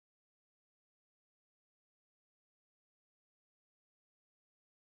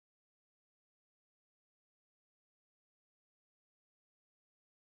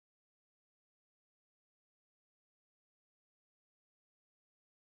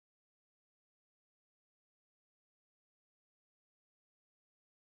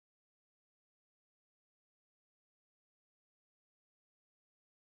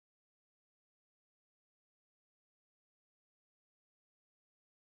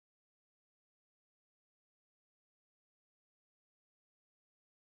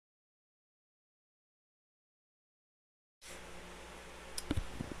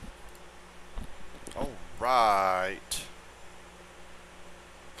right.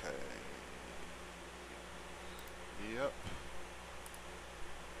 Okay. Yep.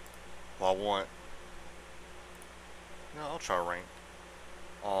 Well, I want. No, I'll try rank.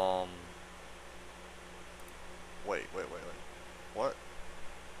 Wait. What?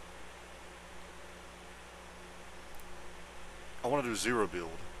 I want to do 0 build.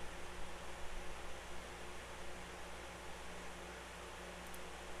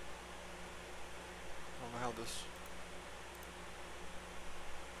 I don't know how this.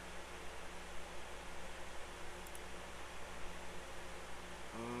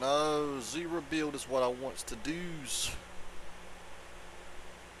 No, 0 build is what I wants to do.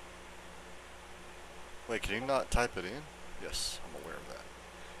 Wait, can you not type it in? Yes, I'm aware of that.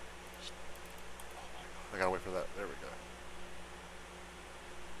 Oh my god, I gotta wait for that. There we go.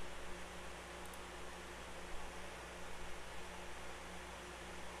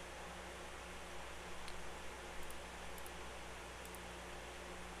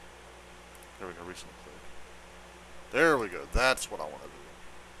 There we go, recently cleared. There we go, that's what I want to do.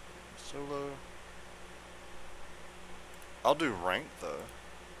 Solo. I'll do rank though.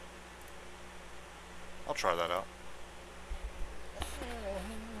 I'll try that out.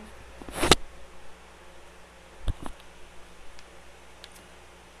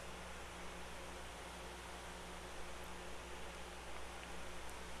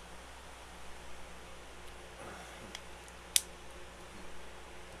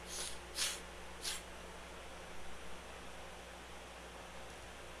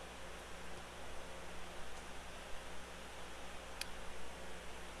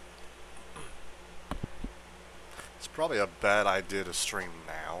 It's probably a bad idea to stream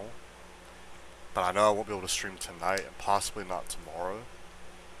now, but I know I won't be able to stream tonight and possibly not tomorrow,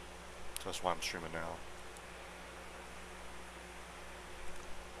 so that's why I'm streaming now.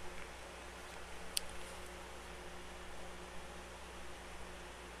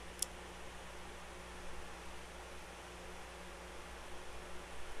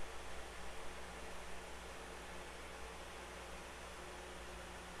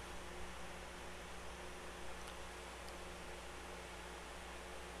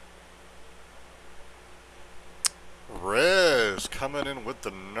 Rez coming in with the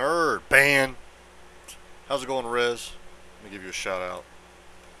nerd ban. How's it going, Rez? Let me give you a shout out.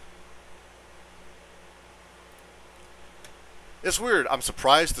 It's weird. I'm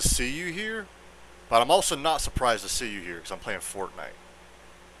surprised to see you here, but I'm also not surprised to see you here because I'm playing Fortnite.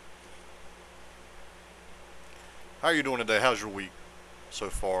 How are you doing today? How's your week so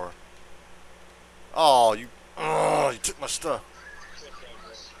far? Oh, you took my stuff.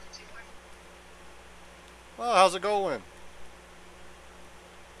 Oh, how's it going?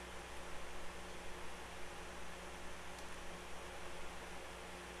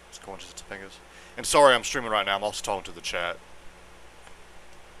 It's going just to fingers. And sorry, I'm streaming right now. I'm also talking to the chat.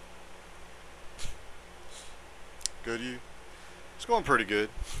 Good, you? It's going pretty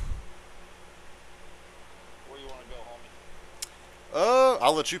good. Where you want to go, homie?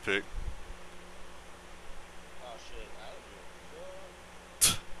 I'll let you pick. Oh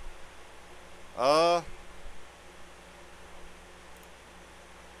shit,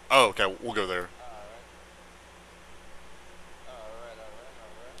 Oh, okay, we'll go there. Alright.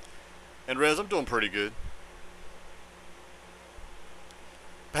 And Rez, I'm doing pretty good.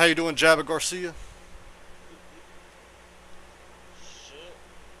 How you doing, Jabba Garcia? Shit.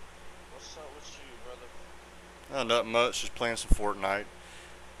 What's up with you, brother? Not much, just playing some Fortnite. Damn, him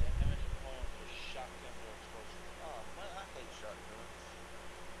and his opponent just shotgun their explosives. Oh, man, I hate shotguns.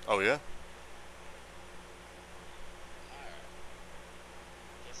 Oh, yeah? Alright.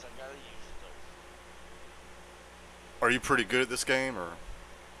 Guess I gotta use it, though. Are you pretty good at this game, or?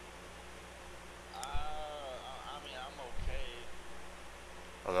 I mean, I'm okay.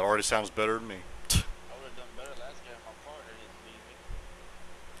 Oh, that already sounds better than me. I would've done better last game if my partner didn't leave me.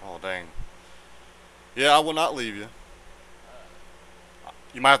 Oh, dang. Yeah, I will not leave you.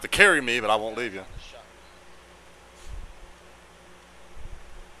 You might have to carry me, but I won't leave you.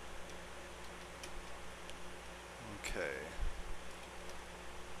 Okay.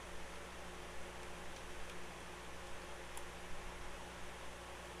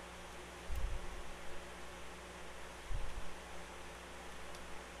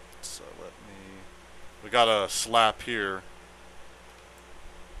 So we got a slap here.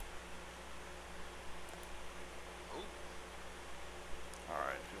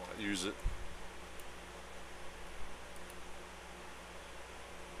 Alright, if you want to use it.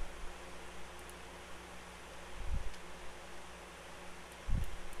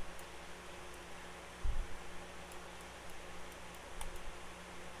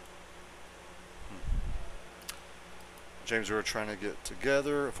 James, we were trying to get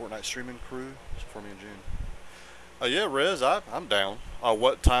together a Fortnite streaming crew for me and June. Yeah, Rez, I'm down.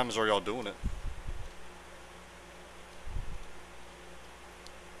 What times are y'all doing it?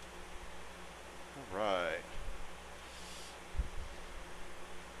 All right.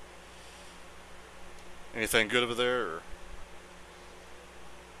 Anything good over there? Or?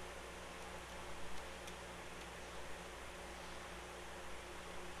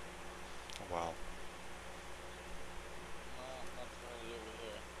 Oh, wow. No, nothing really over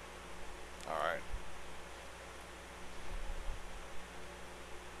here. All right.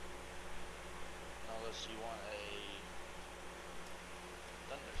 Unless you want a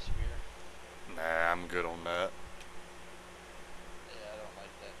thunder spear. Nah, I'm good on that. Yeah, I don't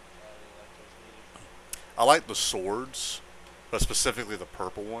like that. I don't really like those neither. I like the swords, but specifically the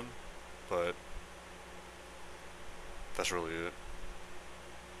purple one. But that's really it.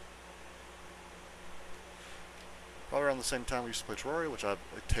 Probably around the same time we used to play Terraria, which I have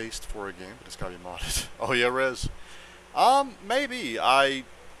a taste for a game, but it's gotta be modded. Oh yeah, Rez. Maybe I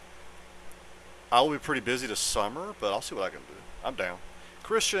will be pretty busy this summer, but I'll see what I can do. I'm down.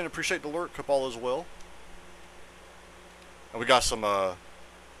 Christian, appreciate the lurk. Hope all is well. And we got some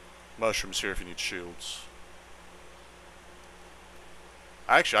mushrooms here if you need shields.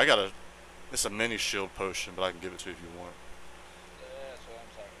 Actually, it's a mini shield potion, but I can give it to you if you want. Yeah, that's what I'm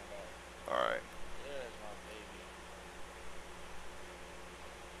talking about. All right. There's my baby.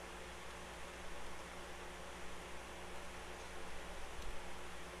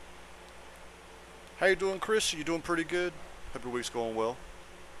 How you doing, Chris? You doing pretty good? Hope your week's going well.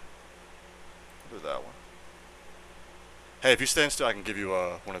 I'll do that one. Hey, if you stand still, I can give you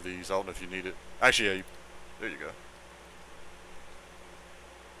one of these. I don't know if you need it. Actually, yeah, there you go.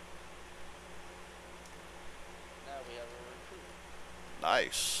 Now we have a recruit.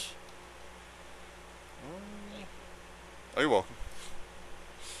 Nice. Thank you. Oh, you're welcome.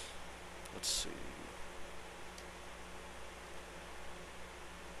 Let's see.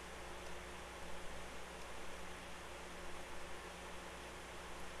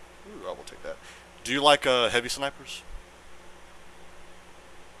 Ooh, I will take that. Do you like heavy snipers?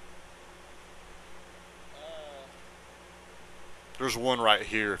 There's one right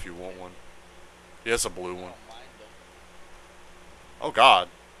here if you want one. Yeah, it's a blue I one. don't mind them. Oh God.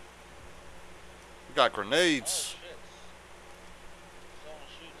 We got Oh grenades. shit.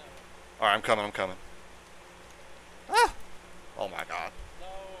 Someone's shooting at me. Alright, I'm coming. Ah! Oh my God. No.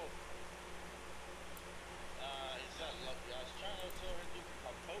 Is that lucky? I was trying to tell her to do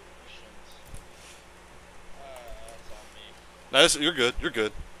my potions. That's on me. No, you're good. You're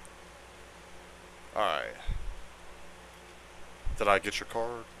good. Alright. Did I get your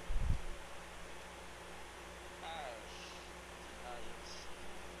card? Nice.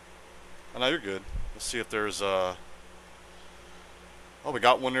 Oh, no, you're good. Let's see if there's Oh, we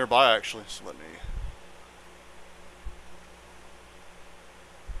got one nearby actually. So let me.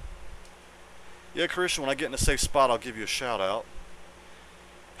 Yeah, Christian, when I get in a safe spot, I'll give you a shout out.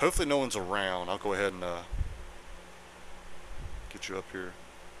 Hopefully no one's around. I'll go ahead and get you up here.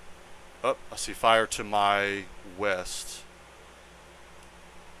 Oh, I see fire to my west.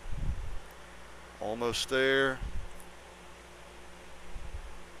 Almost there.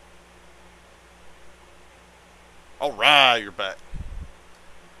 Alright, you're back.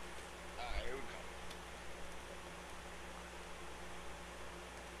 Alright, here we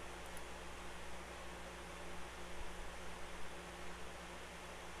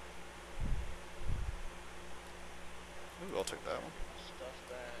go. Ooh, I'll take that one. Stuff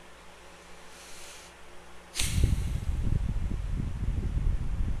back.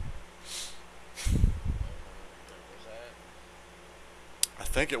 Where was that? I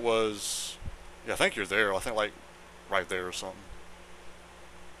think it was. Yeah, I think you're there. I think like right there or something.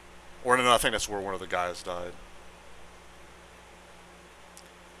 Or no, I think that's where one of the guys died.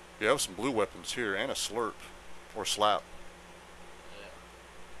 Yeah, have some blue weapons here and a slurp or slap. Yeah.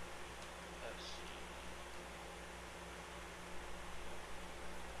 Let's see.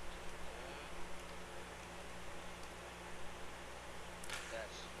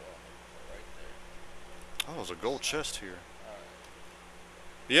 That's what I'm looking for right there. Oh, there's a gold chest here. Alright.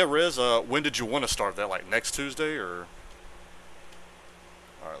 Yeah, Riz. When did you want to start that? Like next Tuesday or?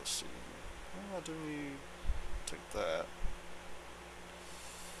 All right, let's see. Oh, I do need take that.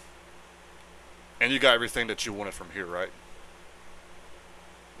 And you got everything that you wanted from here, right?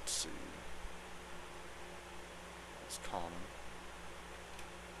 Let's see. It's common.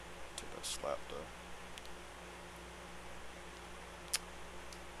 Take that slap though.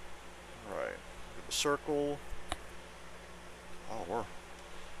 Alright. Get the circle. Oh, we're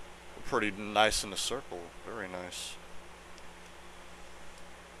pretty nice in the circle. Very nice.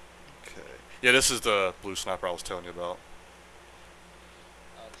 Yeah, this is the blue sniper I was telling you about.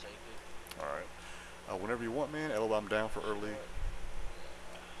 I'll take it. Alright. Whenever you want, man. LOL, I'm down for early.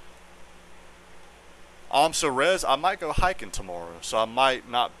 So Rez, I might go hiking tomorrow, so I might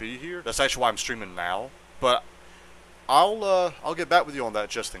not be here. That's actually why I'm streaming now. But I'll get back with you on that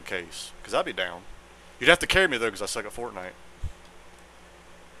just in case, cause I'd be down. You'd have to carry me though, cause I suck at Fortnite.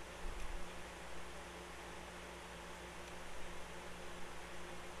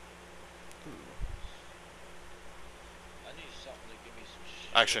 I need something to give me some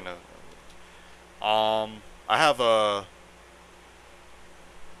shit. Actually, no. I have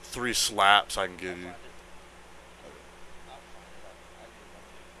 3 slaps I can give you. I'll find it. I need one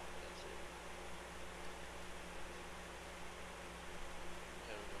big one. That's it.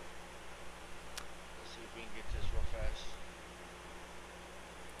 There we go. Let's see if we can get this real fast.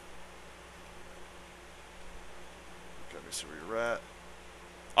 Let me see where you're at.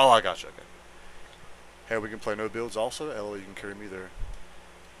 Oh, I got you. Okay. Hey, we can play no builds also. LOL, you can carry me there.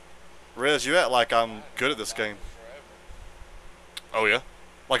 Rez, you act like I'm good at this game. Oh yeah,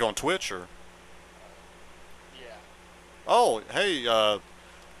 like on Twitch or? Yeah. Oh, hey, I was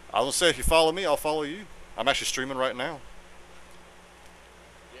gonna say if you follow me, I'll follow you. I'm actually streaming right now.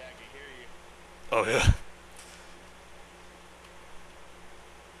 Yeah, I can hear you. Oh yeah.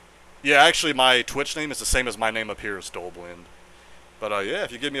 Yeah, actually, my Twitch name is the same as my name up here is Dullblend. But yeah,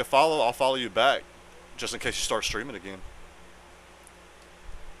 if you give me a follow, I'll follow you back, just in case you start streaming again.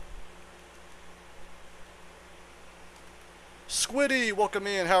 Squiddy, welcome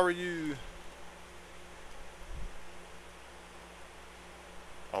in. How are you?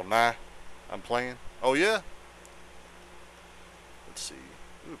 Oh nah, I'm playing. Oh yeah. Let's see.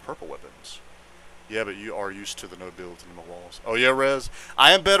 Ooh, purple weapons. Yeah, but you are used to the no builds in my walls. Oh yeah, Rez.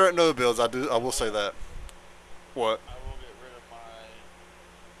 I am better at no builds. I will say that. What? I will get rid of my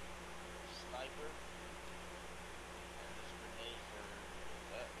sniper and this grenade for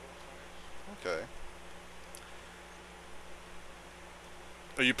that real fast. Okay.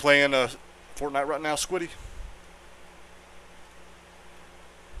 Are you playing Fortnite right now, Squiddy?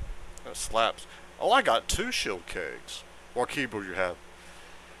 That slaps. Oh, I got 2 shield kegs. What keyboard you have?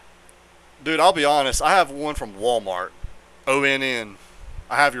 Dude, I'll be honest. I have one from Walmart. ONN.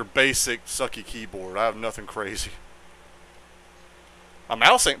 I have your basic sucky keyboard. I have nothing crazy. My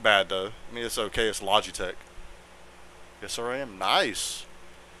mouse ain't bad though. I mean, it's okay. It's Logitech. Yes, sir, I am. Nice.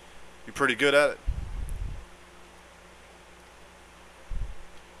 You pretty good at it?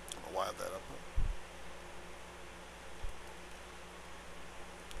 I'm gonna wire that up.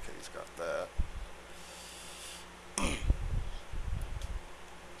 Okay, he's got that.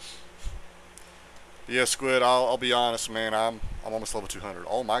 Yeah, Squid. I'll be honest, man. I'm almost level 200.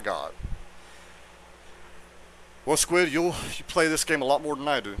 Oh my god. Well, Squid, you play this game a lot more than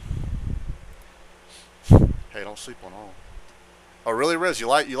I do. Hey, don't sleep on all. Oh, really, Rez? You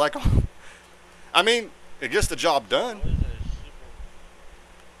like? I mean, it gets the job done. What is it? Super.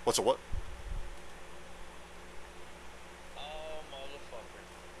 What's a what? Oh, motherfucker.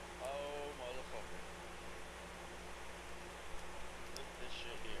 Oh, motherfucker. Look at this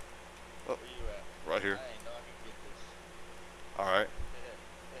shit here. Oh, Where you at? right here. I ain't know I could get this. All right.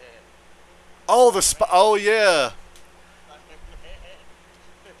 Yeah. Oh, the Oh yeah.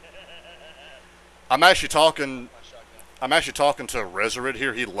 I'm actually talking. My shotgun. I'm actually talking to Resurrect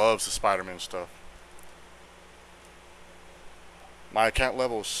here. He loves the Spider-Man stuff. My account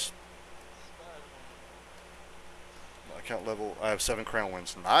level's. My account level. I have 7 crown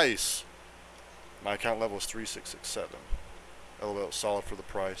wins. Nice. My account level is 3667. LOL, solid for the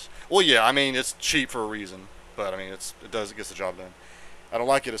price. Well, yeah. I mean, it's cheap for a reason, but I mean, it gets the job done. I don't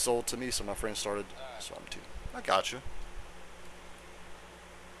like it. It's sold to me, so my friend started. So I'm too. I got you.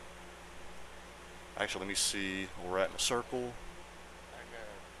 Actually, let me see where we're at in a circle. I got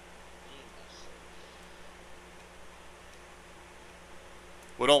this.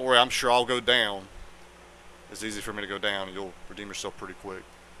 Well, don't worry. I'm sure I'll go down. It's easy for me to go down, and you'll redeem yourself pretty quick.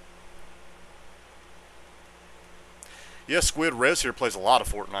 Yeah, Squid Rez here plays a lot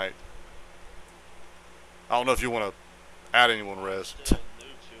of Fortnite. I don't know if you want to add anyone, Rez. Still new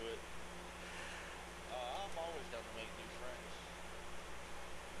to it. I'm always down to make new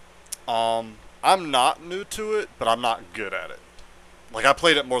friends. I'm not new to it, but I'm not good at it. Like, I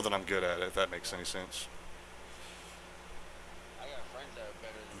played it more than I'm good at it, if that makes any sense. I got friends that are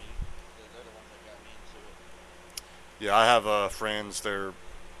better than me. They're the ones that got me into it. Yeah, I have friends, they're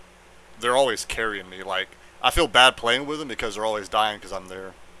always carrying me. Like, I feel bad playing with them because they're always dying because I'm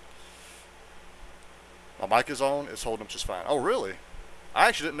there. My mic is on, it's holding up just fine. Oh, really? I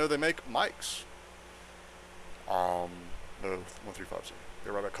actually didn't know they make mics. No, 1350.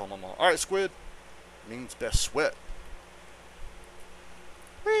 Be right back calling my mom. Alright, Squid. Means best sweat.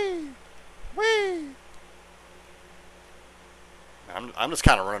 Whee! Whee! I'm just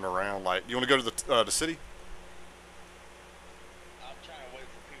kind of running around. Like, you want to go to the city? I'm trying to wait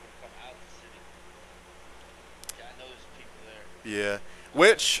for people to come out the city. Yeah, I know there's people there. Yeah. I'm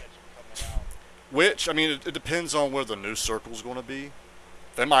Which, gonna catch them coming out. I mean, it depends on where the new circle's going to be.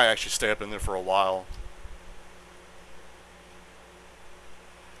 They might actually stay up in there for a while.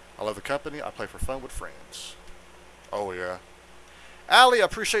 I love the company. I play for fun with friends. Oh, yeah. Allie, I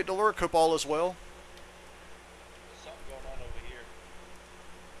appreciate the lurk. Hope all is well. There's something going on over here.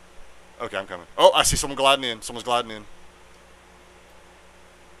 Okay, I'm coming. Oh, I see someone gliding in. Someone's gliding in. Where?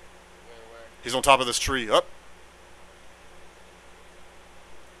 He's on top of this tree. Up.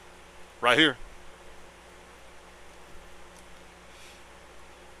 Right here.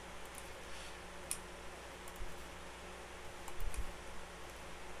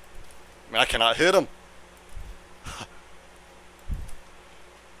 Man, I cannot hit him.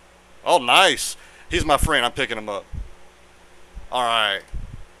 Oh, nice. He's my friend. I'm picking him up. Alright.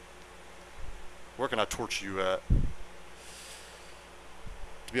 Where can I torch you at?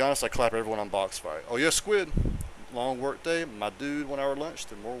 To be honest, I clap everyone on box fight. Oh, yeah, Squid. Long work day. My dude, 1 hour lunch,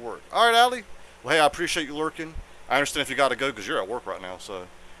 then more work. Alright, Allie. Well, hey, I appreciate you lurking. I understand if you got to go because you're at work right now, so.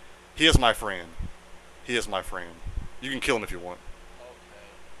 He is my friend. He is my friend. You can kill him if you want. Okay.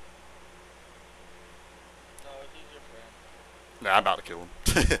 No, he's your friend. Nah, I'm about to kill him.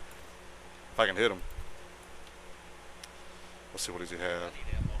 If I can hit him. Let's see what does he I have.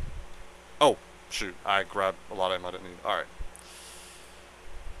 need ammo. Oh, shoot. I grabbed a lot of ammo I didn't need. Alright.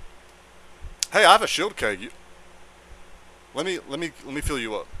 Hey, I have a shield keg. Let me fill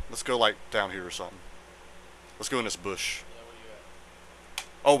you up. Let's go like down here or something. Let's go in this bush. Yeah, where you at?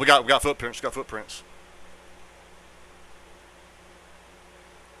 Oh, we got footprints. We got footprints.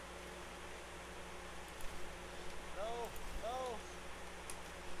 No.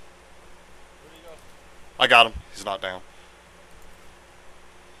 Where'd he go? I got him. He's not down.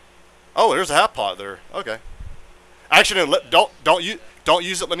 Oh, there's a half pot there. Okay. Actually, no. Don't use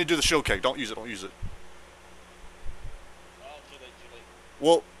it. Let me do the shield keg. Don't use it. Don't use it. Oh, too late.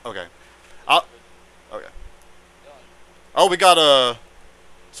 Well, okay. Good. Okay. Done. Oh, we got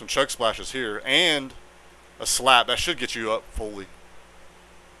some chug splashes here and a slap. That should get you up fully.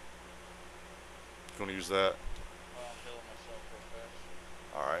 If you want to use that. Oh, I'm healing myself real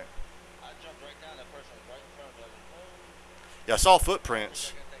fast. All right. I jumped right down. That person was right in front of me. I was like, oh. Yeah, I saw I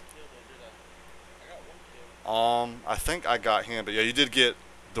footprints. got that kill though, did I? I got one kill. I think I got him, but yeah, you did get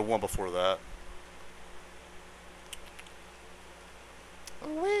the one before that.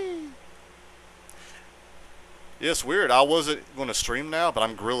 Whee! Yeah, it's weird. I wasn't going to stream now, but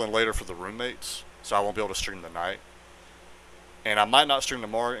I'm grilling later for the roommates, so I won't be able to stream tonight. And I might not stream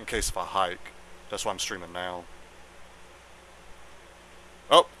tomorrow in case if I hike. That's why I'm streaming now.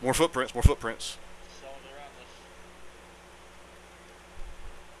 Oh, more footprints, more footprints. Someone's around us.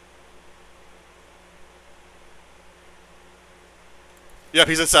 Yep,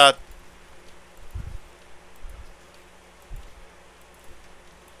 he's inside.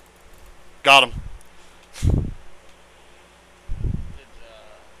 Got him. Good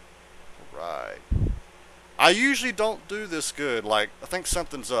job. Right. I usually don't do this good. Like, I think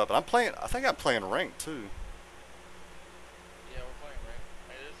something's up. I think I'm playing ranked too. Yeah, we're playing right.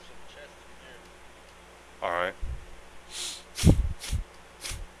 Hey, there's some chests in here. Alright.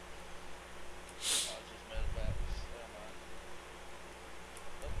 Oh, it's just medevacs. Never mind.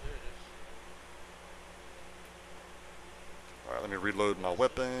 Oh, there it is. Alright, let me reload my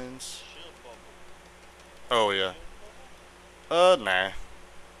weapons. Shield bubble. Oh, yeah. Shield bubble? Nah.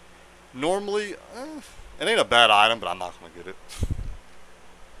 Normally, it ain't a bad item, but I'm not gonna get it.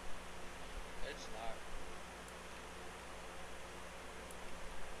 It's not.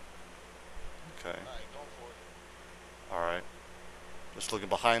 Okay. Alright, go for it. Alright. Just looking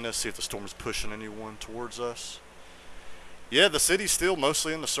behind us, see if the storm's pushing anyone towards us. Yeah, the city's still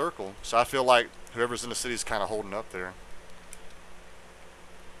mostly in the circle, so I feel like whoever's in the city's kind of holding up there.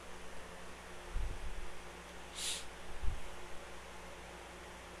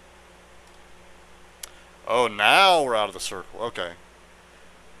 Oh, now we're out of the circle. Okay.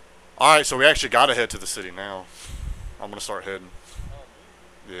 Alright, so we actually gotta head to the city now. I'm gonna start heading. Oh,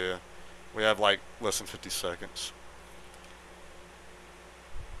 dude. Yeah. We have like less than 50 seconds.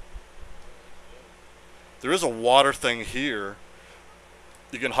 There is a water thing here.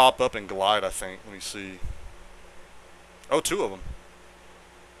 You can hop up and glide, I think. Let me see. Oh, 2 of them.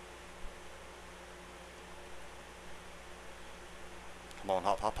 Come on,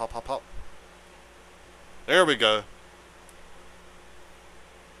 hop, hop, hop, hop, hop. There we go.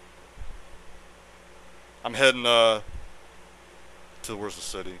 I'm heading towards the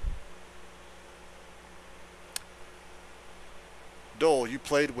city. Dole, you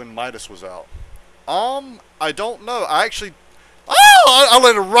played when Midas was out. I don't know. I actually. Oh! I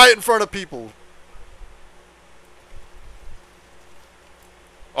landed right in front of people.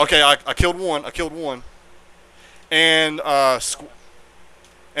 Okay, I killed one. I killed one. And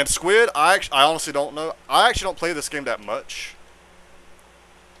and Squid, I honestly don't know. I actually don't play this game that much,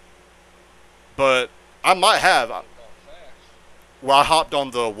 but I might have. Took off fast. Well, I hopped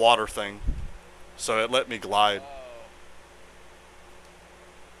on the water thing, so it let me glide.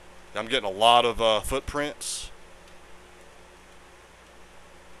 Oh, I'm getting a lot of footprints.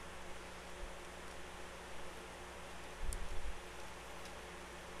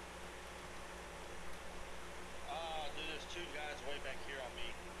 dude, there's two guys way back here on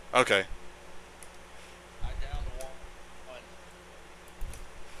me. Okay. I downed one.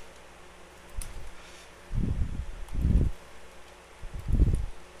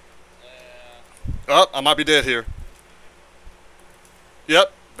 Yeah. Oh, I might be dead here.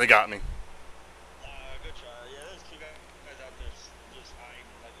 Yep, they got me. Good try. Yeah, there's two guys out there just hiding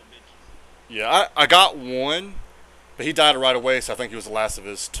like a bitches. Yeah, I got one, but he died right away, so I think he was the last of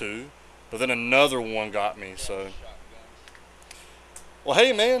his two. But then another one got me, so. Shotguns. Well,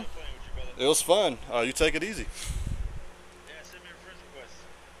 hey, man. Fun playing with you, brother. It was fun. You take it easy. Yeah, send me a friend request.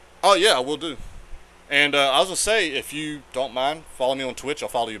 Oh, yeah, I will do. And I was going to say, if you don't mind, follow me on Twitch. I'll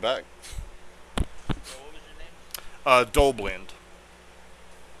follow you back. So what was your name? Dullblend.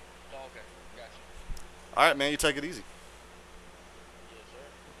 Oh, okay. Gotcha. All right, man, you take it easy. Yes,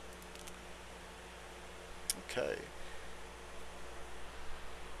 sir. Okay.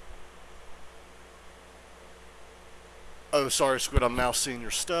 Oh, sorry, Squid. I'm now seeing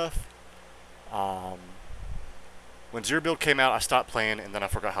your stuff. When Zero Build came out, I stopped playing, and then I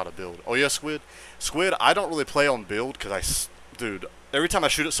forgot how to build. Oh, yeah, Squid? Squid, I don't really play on build, because dude, every time I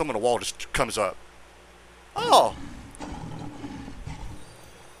shoot at someone, a wall just comes up. Oh!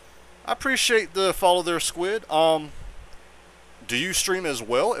 I appreciate the follow there, Squid. Do you stream as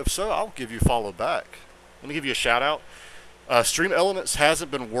well? If so, I'll give you a follow back. Let me give you a shout out. Stream Elements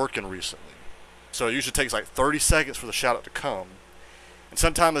hasn't been working recently, so it usually takes like 30 seconds for the shout out to come. And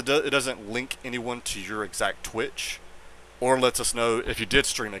sometimes it doesn't link anyone to your exact Twitch, or lets us know if you did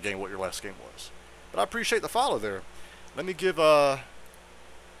stream a game what your last game was. But I appreciate the follow there. Let me give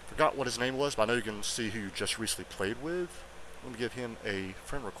forgot what his name was, but I know you can see who you just recently played with. Let me give him a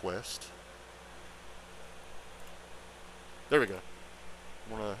friend request. There we go.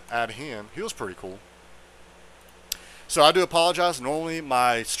 I want to add him. He was pretty cool. So I do apologize. Normally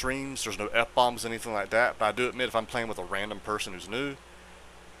my streams, there's no F-bombs, anything like that. But I do admit if I'm playing with a random person who's new,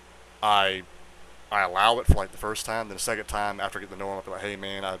 I allow it for like the first time. Then the second time, after I get to know him, I'll be like, hey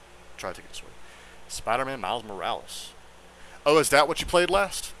man, I try to take it this way. Spider-Man Miles Morales. Oh, is that what you played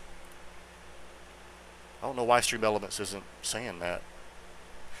last? I don't know why Stream Elements isn't saying that.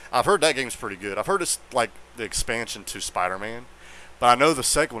 I've heard that game's pretty good. I've heard it's like the expansion to Spider-Man, but I know the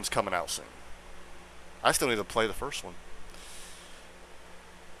second one's coming out soon. I still need to play the first one.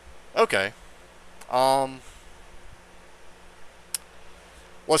 Okay.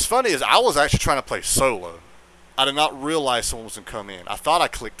 What's funny is I was actually trying to play solo. I did not realize someone was going to come in. I thought I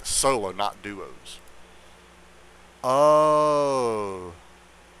clicked solo, not duos. Oh.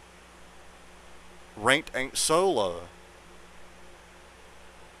 Ranked ain't solo.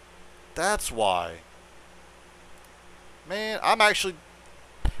 That's why. Man, I'm actually...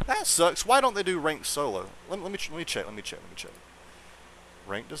 That sucks. Why don't they do ranked solo? Let me check.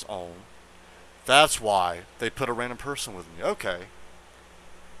 Ranked is on. That's why they put a random person with me. Okay.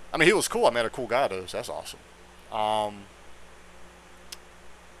 I mean, he was cool. I met a cool guy, though, so that's awesome.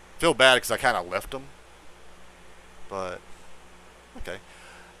 Feel bad because I kind of left him. But, okay.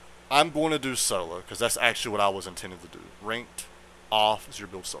 I'm going to do solo because that's actually what I was intending to do. Ranked off Zero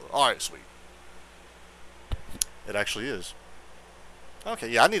Build solo. Alright, sweet. It actually is. Okay,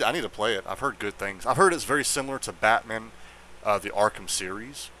 yeah, I need to play it. I've heard good things. I've heard it's very similar to Batman, the Arkham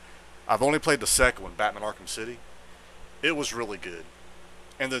series. I've only played the second one, Batman Arkham City. It was really good.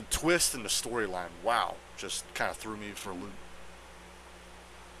 And the twist in the storyline, wow, just kind of threw me for a loop.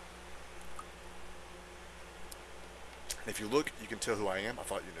 And if you look, you can tell who I am. I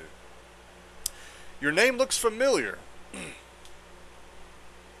thought you knew. Your name looks familiar.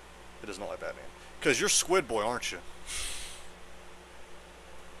 It is not like Batman. Because you're Squidboy, aren't you?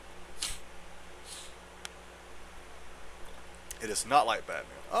 It is not like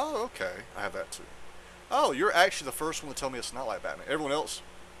Batman. Oh, okay. I have that too. Oh, you're actually the first one to tell me it's not like Batman. Everyone else...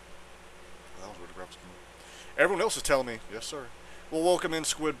 That was where the graphics came. Everyone else is telling me, yes sir. Well, welcome in,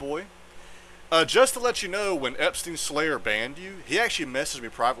 Squidboy. Just to let you know, when Epstein Slayer banned you, he actually messaged me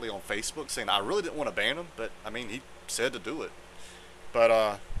privately on Facebook saying I really didn't want to ban him, but I mean he said to do it.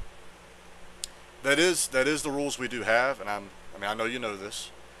 But that is the rules we do have, and I mean I know you know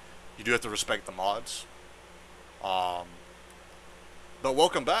this. You do have to respect the mods. But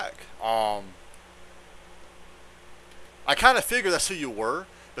welcome back. I kind of figured that's who you were,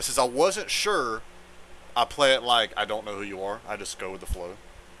 but since I wasn't sure, I play it like I don't know who you are. I just go with the flow.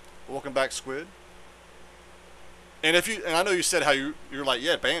 Welcome back, Squid. And I know you said how you're like,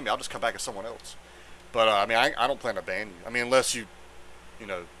 yeah, ban me. I'll just come back as someone else. But I mean, I don't plan to ban you. I mean, unless you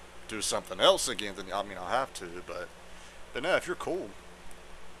know, do something else again, then I mean, I'll have to. But no, if you're cool,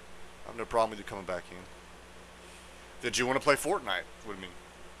 I have no problem with you coming back in. Did you want to play Fortnite with me?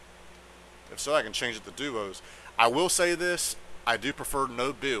 If so, I can change it to duos. I will say this: I do prefer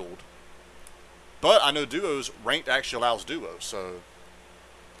no build, but I know duos ranked actually allows duos, so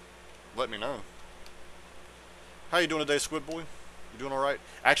let me know. How you doing today, Squidboy? You doing all right?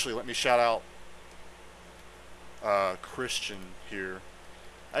 Actually, let me shout out Christian here.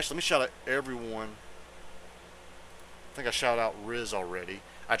 Actually, let me shout out everyone. I think I shouted out Riz already.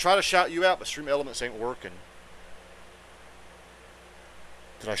 I try to shout you out, but Stream Elements ain't working.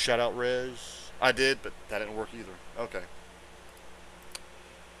 Did I shout out Riz? I did, but that didn't work either. Okay.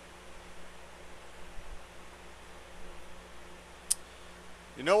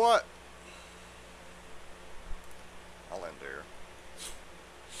 You know what? I'll end there.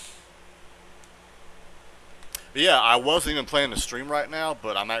 But yeah, I wasn't even planning to stream right now,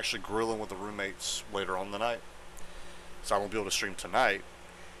 but I'm actually grilling with the roommates later on the night. So I won't be able to stream tonight.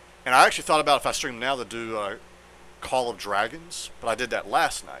 And I actually thought about if I stream now to do Call of Dragons, but I did that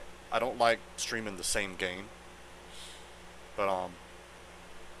last night. I don't like streaming the same game. But okay,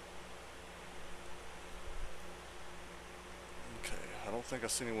 I don't think I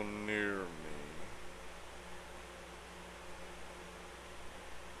see anyone near me.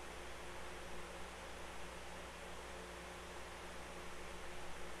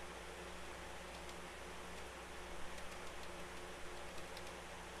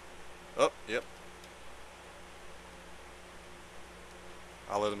 Oh, yep.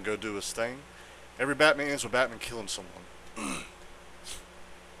 I'll let him go do his thing. Every Batman ends with Batman killing someone.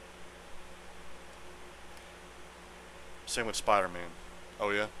 Same with Spider-Man. Oh,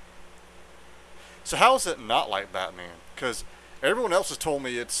 yeah? So how is it not like Batman? Because everyone else has told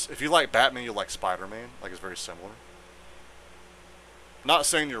me it's, if you like Batman, you like Spider-Man. Like, it's very similar. Not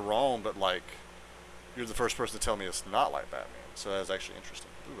saying you're wrong, but, like, you're the first person to tell me it's not like Batman. So that's actually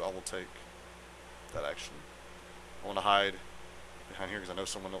interesting. Ooh, I will take that action. I want to hide behind here because I know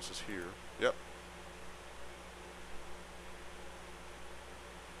someone else is here. Yep.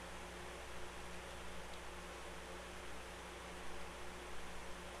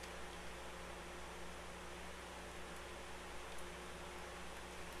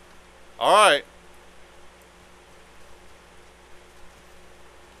 Alright.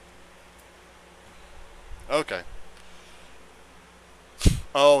 Okay.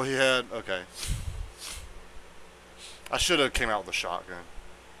 Oh, he had... Okay. I should have came out with a shotgun.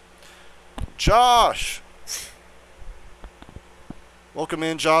 Josh! Welcome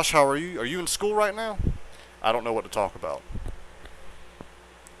in, Josh. How are you? Are you in school right now? I don't know what to talk about.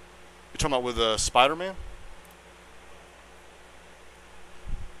 You're talking about with Spider-Man?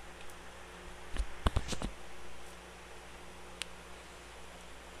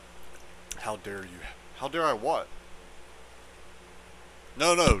 How dare you? How dare I what?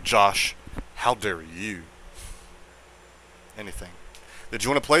 No, Josh. How dare you? Anything. Did you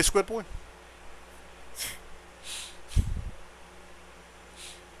want to play, Squidboy?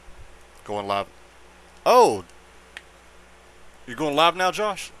 Going live. Oh! You're going live now,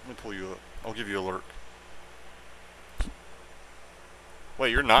 Josh? Let me pull you up. I'll give you an alert.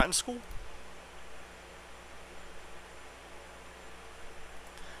 Wait, you're not in school?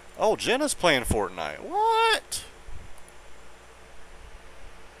 Oh, Jenna's playing Fortnite. What?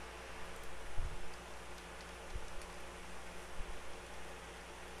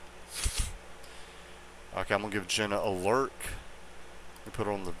 Okay, I'm going to give Jenna a lurk. We put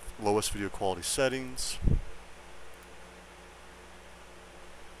her on the lowest video quality settings.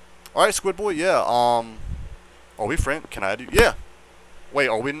 Alright, Squidboy, yeah, are we friends? Can I do? Yeah. Wait,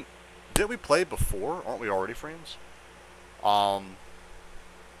 are we... Did we play before? Aren't we already friends? How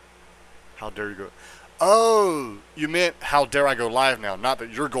dare you go... Oh! You meant, how dare I go live now, not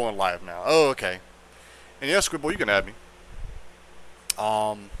that you're going live now. Oh, okay. And yeah, Squidboy, you can add me.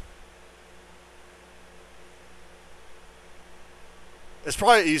 It's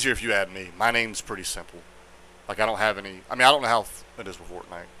probably easier if you add me. My name's pretty simple. Like, I don't have any... I mean, I don't know how it is with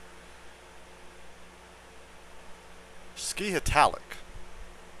Fortnite. Ski Italic.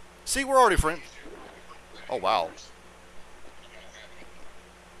 See, we're already friends. Oh, wow.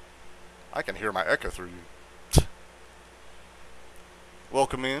 I can hear my echo through you.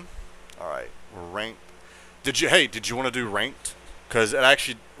 Welcome in. Alright, we're ranked. Did you want to do ranked? Because it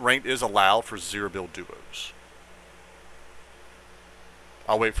actually, ranked is allowed for 0 build duos.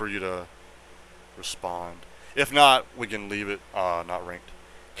 I'll wait for you to respond. If not, we can leave it not ranked.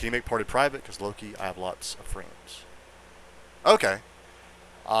 Can you make party private? Because Loki, I have lots of friends. Okay.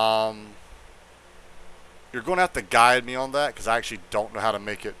 You're going to have to guide me on that because I actually don't know how to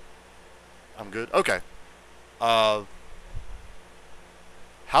make it. I'm good. Okay. How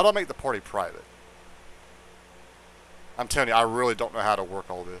do I make the party private? I'm telling you, I really don't know how to work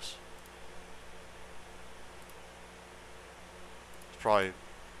all this. It's probably...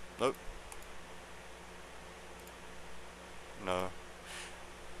 Nope. No.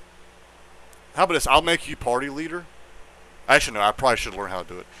 How about this? I'll make you party leader. Actually, no, I probably should learn how to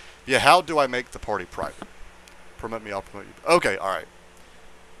do it. Yeah, how do I make the party private? Promote me, I'll promote you. Okay, alright.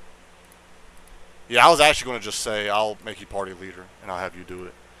 Yeah, I was actually going to just say, I'll make you party leader, and I'll have you do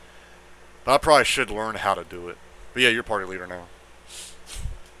it. But I probably should learn how to do it. But yeah, you're party leader now.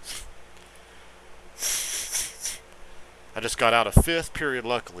 I just got out of 5th period,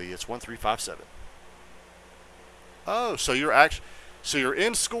 luckily. It's 1357. Oh, so you're actually... So you're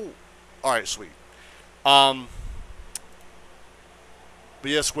in school. Alright, sweet. But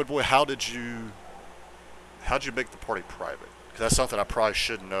yeah, Squidboy, how'd you make the party private? Because that's something I probably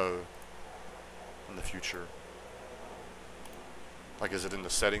should know in the future. Like, is it in the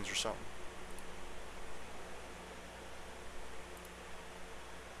settings or something?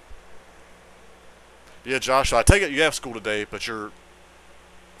 Yeah, Josh, I take it you have school today, but you're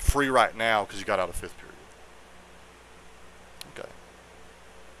free right now because you got out of 5th period. Okay.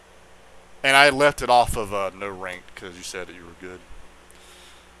 And I left it off of no ranked because you said that you were good.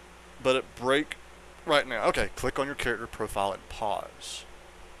 But at break right now. Okay, click on your character profile and pause.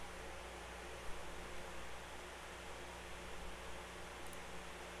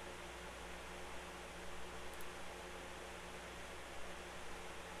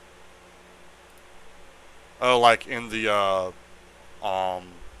 Oh, like in the, ow!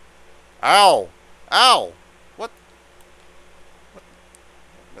 Ow! What?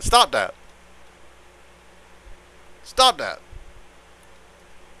 Stop that! Stop that!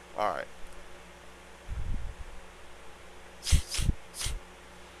 Alright.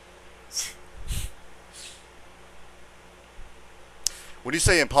 When you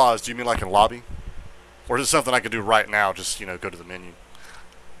say in pause, do you mean like in lobby? Or is it something I could do right now, just, you know, go to the menu?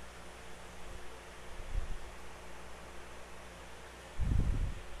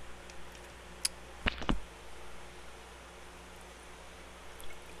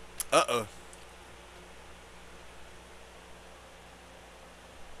 Uh-oh.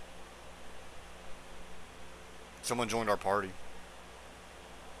 Someone joined our party.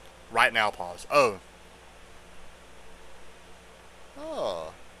 Right now, pause. Oh.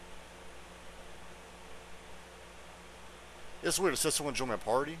 Oh. It's weird. It says someone joined my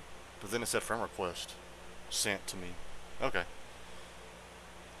party, but then it said friend request sent to me. Okay.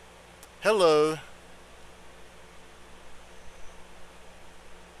 Hello.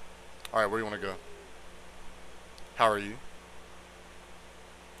 Alright, where do you want to go? How are you?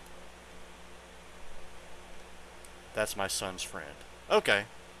 That's my son's friend. Okay.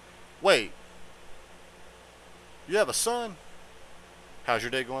 Wait. You have a son? How's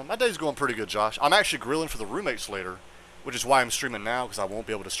your day going? My day's going pretty good, Josh. I'm actually grilling for the roommates later, which is why I'm streaming now, because I won't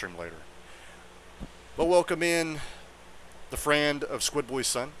be able to stream later. But welcome in the friend of Squidboy's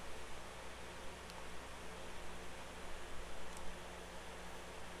son.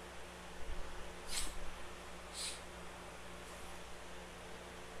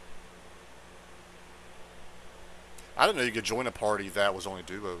 I didn't know you could join a party that was only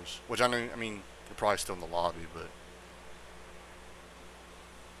duos, which I mean, you're probably still in the lobby, but...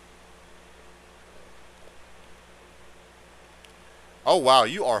 Oh, wow,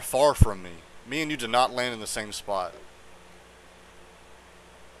 you are far from me. Me and you did not land in the same spot.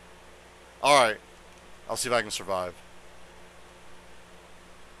 Alright. I'll see if I can survive.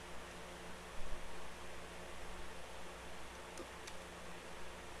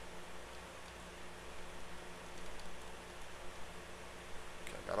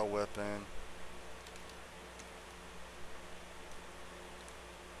 Okay, got a weapon.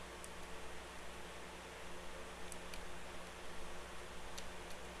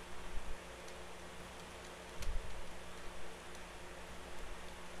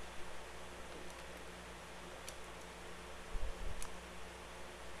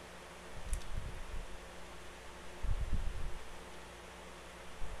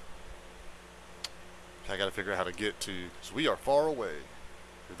 I gotta figure out how to get to you, because we are far away.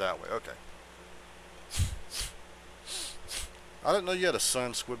 You're that way, okay. I didn't know you had a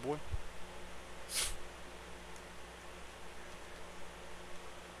son, Squidboy.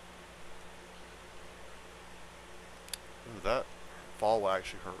 Ooh, that fall will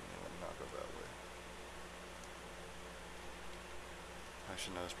actually hurt me. Let me not go that way.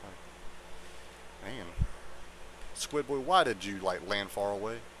 Actually, no, that's probably... Man. Squidboy, why did you, like, land far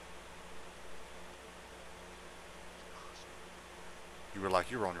away? You were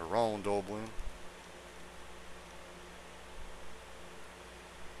like, you're on your own, Dullblend.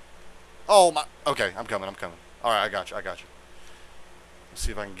 Oh, my... Okay, I'm coming. Alright, I got you. Let's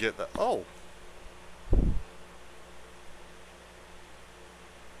see if I can get that. Oh!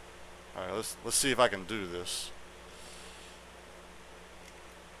 Alright, let's see if I can do this.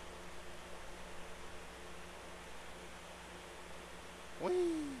 Whee!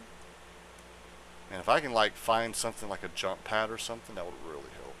 And if I can, like, find something like a jump pad or something, that would really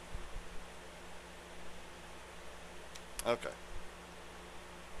help. Okay.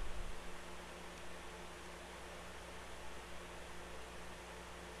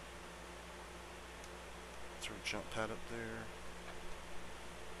 Is there a jump pad up there?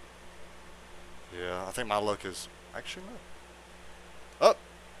 Yeah, I think my luck is... Actually, no.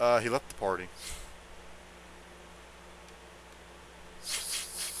 Oh! He left the party.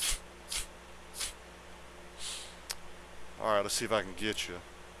 Alright, let's see if I can get you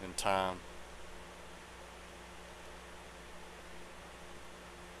in time.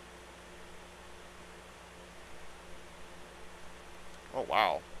 Oh,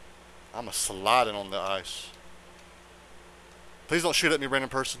 wow. I'm sliding on the ice. Please don't shoot at me,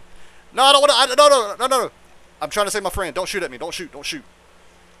 random person. No, I don't want to. No. I'm trying to save my friend. Don't shoot at me. Don't shoot.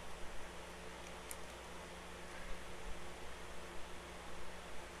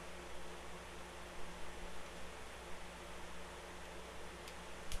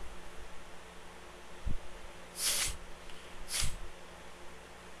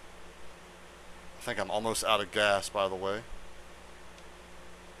 I think I'm almost out of gas, by the way.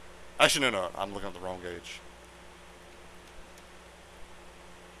 Actually, no. I'm looking at the wrong gauge.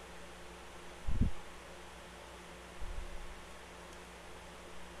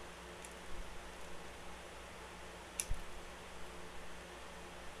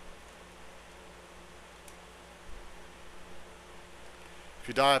 If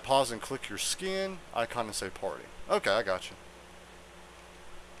you die, pause and click your skin icon and say party. Okay, I got you.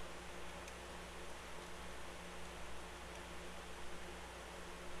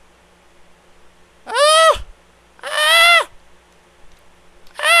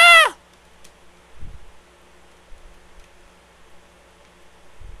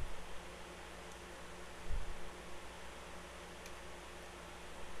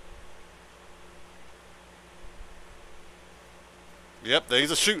 Yep,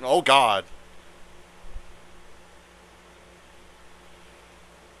 he's a shooting. Oh, God.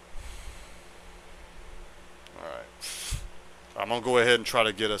 Alright. I'm going to go ahead and try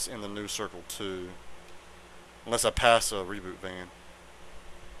to get us in the new circle, too. Unless I pass a reboot van.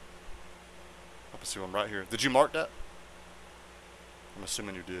 I can see one right here. Did you mark that? I'm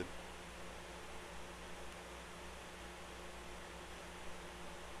assuming you did.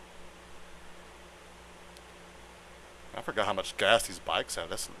 I forgot how much gas these bikes have.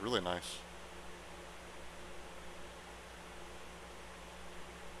 That's really nice.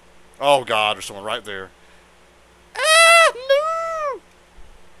 Oh, God, there's someone right there. Ah, no!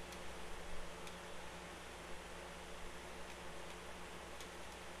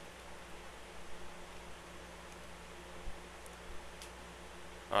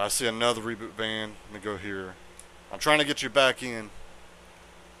 I see another reboot van. Let me go here. I'm trying to get you back in.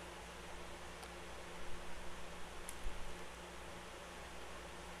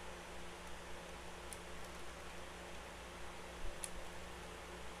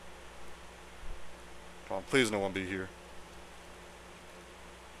 Come on, please no one be here.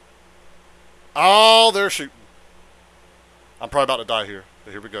 Oh, they're shooting. I'm probably about to die here,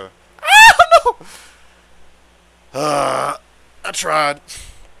 but here we go. Ah, no! I tried.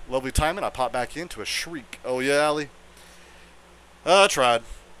 Lovely timing. I popped back into a shriek. Oh, yeah, Allie? I tried.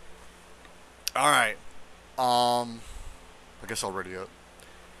 Alright. I guess I'll ready up.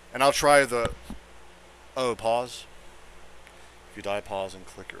 And I'll try the... Oh, pause. If you die, pause and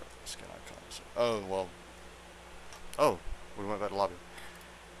click your skin icon. Oh, well... Oh, we went back to lobby.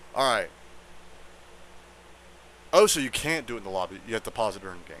 Alright. Oh, so you can't do it in the lobby. You have to pause it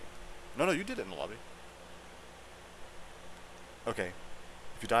during the game. No, you did it in the lobby. Okay.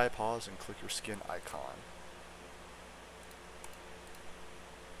 If you die, pause and click your skin icon.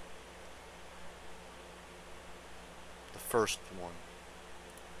 first one?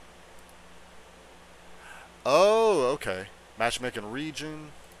 Oh, okay. Matchmaking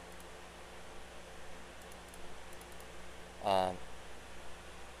region.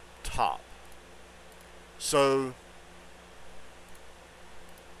 Top. So,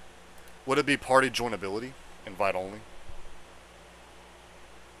 would it be party joinability? Invite only?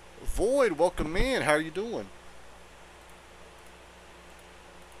 Void, welcome in. How are you doing?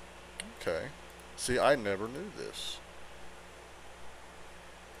 Okay. See, I never knew this.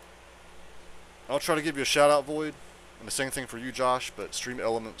 I'll try to give you a shout out, Void. And the same thing for you, Josh, but Stream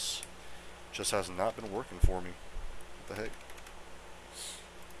Elements just has not been working for me. What the heck?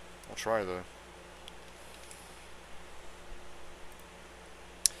 I'll try, though.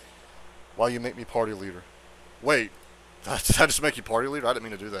 Why you make me party leader? Wait, did I just make you party leader? I didn't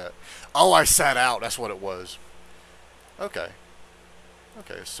mean to do that. Oh, I sat out. That's what it was. Okay.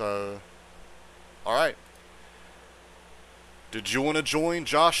 Okay, so... Alright. Did you want to join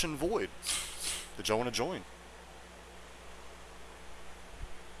Josh and Void? Did y'all want to join?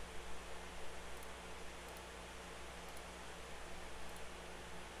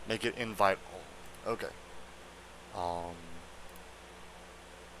 Make it invite only. Okay.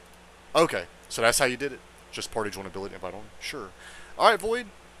 Okay, so that's how you did it? Just party joinability invite only? Sure. Alright, Void.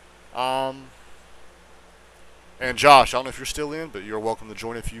 And Josh, I don't know if you're still in, but you're welcome to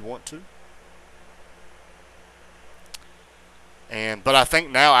join if you want to. But I think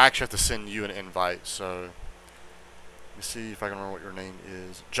now I actually have to send you an invite, so let me see if I can remember what your name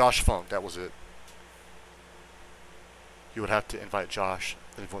is. Josh Funk, that was it. You would have to invite Josh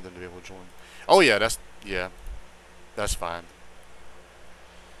if you want them to be able to join. Oh yeah, that's fine.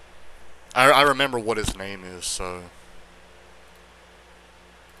 I remember what his name is, so.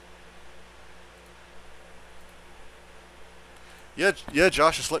 Yeah,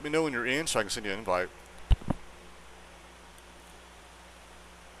 Josh, just let me know when you're in so I can send you an invite.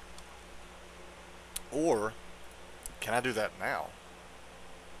 Or, can I do that now?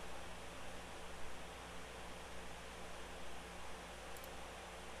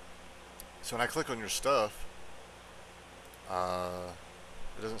 So when I click on your stuff,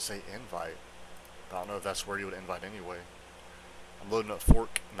 it doesn't say invite. I don't know if that's where you would invite anyway. I'm loading up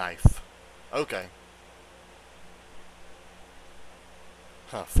fork, knife. Okay.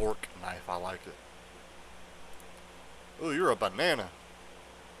 Huh, fork, knife, I like it. Ooh, you're a banana.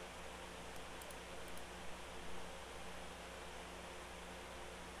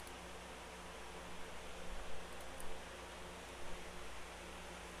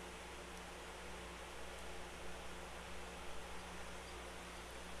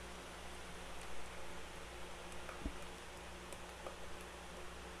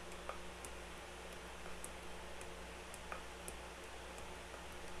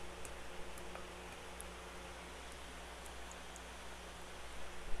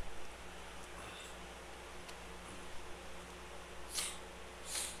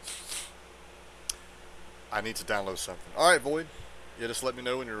 I need to download something. Alright, Void. Yeah, just let me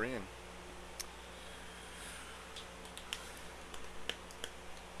know when you're in.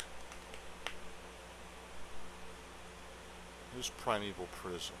 Who's Primeval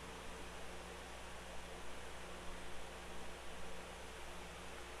Prism?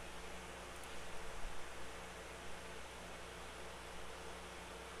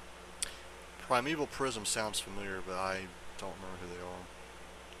 Primeval Prism sounds familiar, but I don't remember who they are.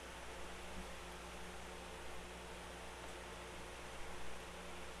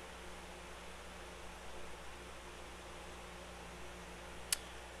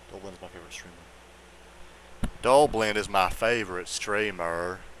 Dullblend is my favorite streamer. Dullblend is my favorite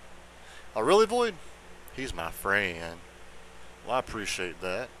streamer. Oh, really, Void? He's my friend. Well, I appreciate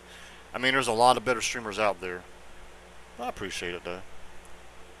that. I mean, there's a lot of better streamers out there. I appreciate it, though.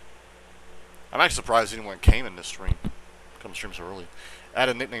 I'm actually surprised anyone came in this stream. Come stream so early. Add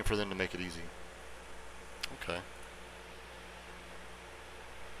a nickname for them to make it easy. Okay.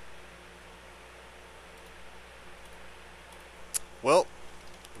 Well,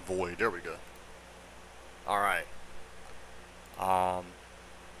 Void. There we go. Alright.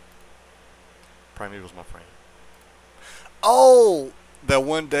 Primeval's my friend. Oh! That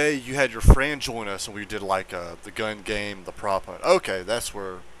one day you had your friend join us and we did like the gun game, the prop hunt. Okay, that's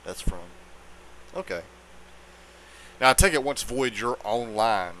where that's from. Okay. Now I take it once Void you're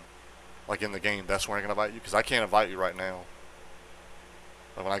online, like in the game, that's where I can invite you? Because I can't invite you right now.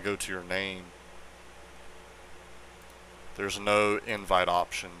 Like when I go to your name, there's no invite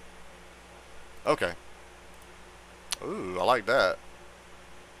option. Okay. Ooh, I like that.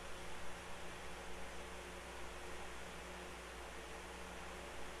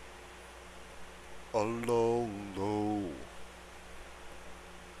 Hello, hello.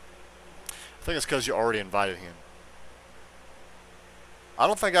 I think it's because you already invited him. I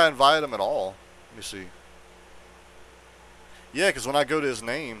don't think I invited him at all. Let me see. Yeah, because when I go to his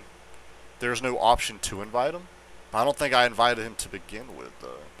name, there's no option to invite him. I don't think I invited him to begin with,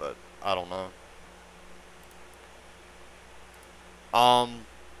 though. But I don't know.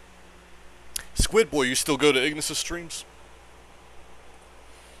 Squidboy, you still go to Ignis' streams?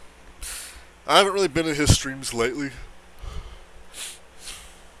 I haven't really been in his streams lately.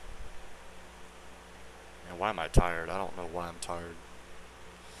 And why am I tired? I don't know why I'm tired.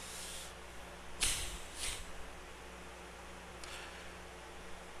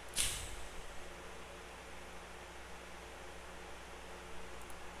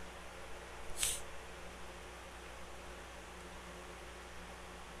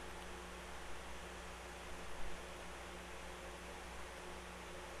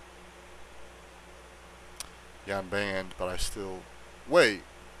 Yeah, I'm banned, but I still... Wait.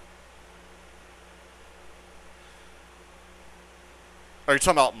 Are you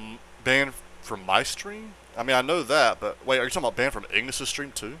talking about banned from my stream? I mean, I know that, but... Wait, are you talking about banned from Ignis'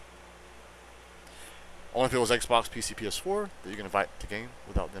 stream, too? Only if it was Xbox, PC, PS4 that you can invite to game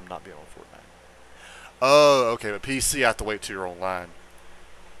without them not being on Fortnite. Oh, okay, but PC, I have to wait till you're online.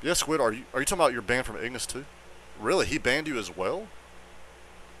 Yeah, Squid, are you talking about you're banned from Ignis, too? Really? He banned you as well?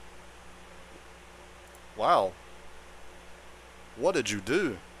 Wow. What did you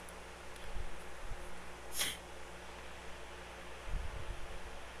do?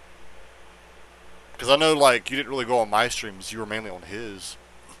 Because I know, like, you didn't really go on my streams. You were mainly on his.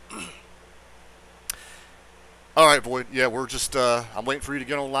 Alright, Void. Yeah, we're just, I'm waiting for you to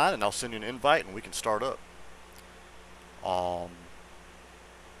get online, and I'll send you an invite, and we can start up. Oh,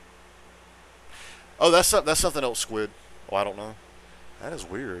 that's something else, Squid. Oh, I don't know. That is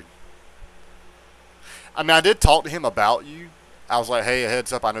weird. I mean, I did talk to him about you. I was like, hey, a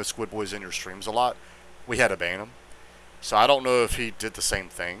heads up, I know Squidboy's in your streams a lot. We had to ban him. So I don't know if he did the same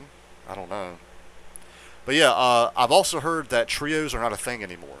thing. I don't know. But yeah, I've also heard that trios are not a thing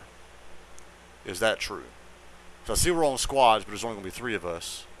anymore. Is that true? So I see we're on squads, but there's only going to be 3 of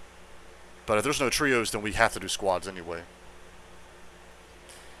us. But if there's no trios, then we have to do squads anyway.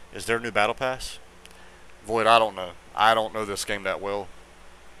 Is there a new battle pass? Void, I don't know. I don't know this game that well.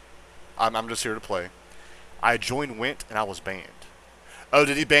 I'm just here to play. I joined Went, and I was banned. Oh,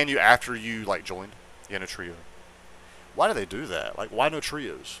 did he ban you after you, like, joined? Yeah, no trio. Why do they do that? Like, why no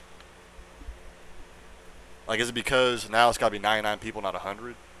trios? Like, is it because now it's got to be 99 people, not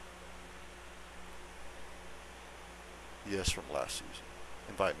 100? Yes, from last season.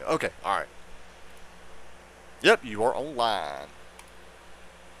 Invite me. Okay, alright. Yep, you are online.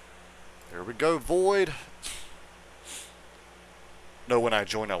 There we go, Void. No, when I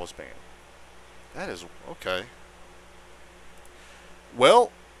joined, I was banned. That is... okay.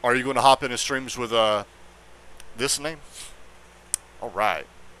 Well, are you going to hop into streams with this name? Alright.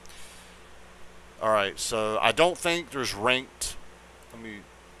 Alright, so I don't think there's ranked... Let me...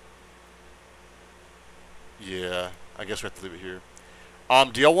 Yeah, I guess we have to leave it here.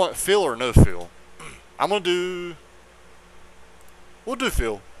 Do y'all want Phil or no Phil? I'm going to do... We'll do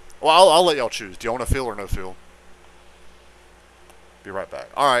Phil. Well, I'll let y'all choose. Do y'all want a Phil or no Phil? Be right back.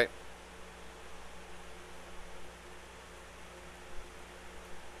 Alright.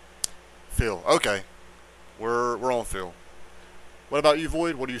 Phil. Okay. We're on Phil. What about you,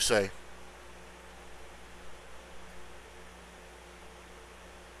 Void? What do you say?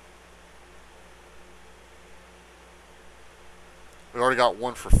 We already got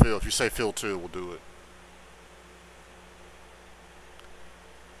one for Phil. If you say Phil too, we'll do it.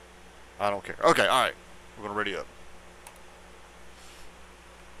 I don't care. Okay, alright. We're going to ready up.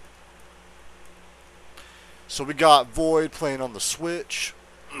 So we got Void playing on the Switch.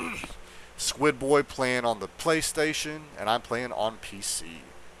 Squidboy playing on the PlayStation. And I'm playing on PC.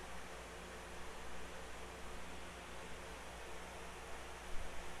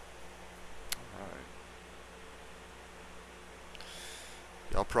 Alright.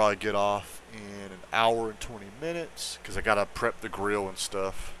 I'll probably get off in an hour and 20 minutes. Because I got to prep the grill and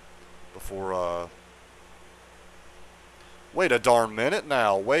stuff. Before, Wait a darn minute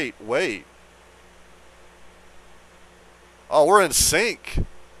now. Wait. Oh, we're in sync.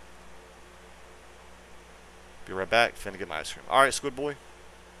 Be right back. Finna get my ice cream. Alright, Squidboy.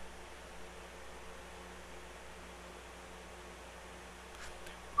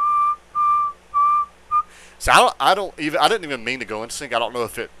 So I didn't even mean to go in sync. I don't know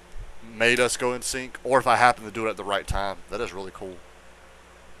if it made us go in sync or if I happened to do it at the right time. That is really cool.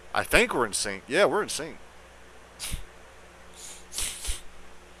 I think we're in sync. Yeah, we're in sync.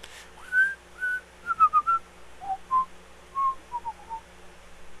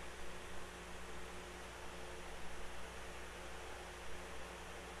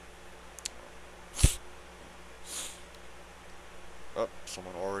 Oh,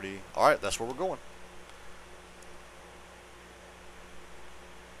 someone already. Alright, that's where we're going.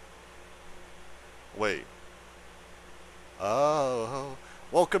 Wait. Oh.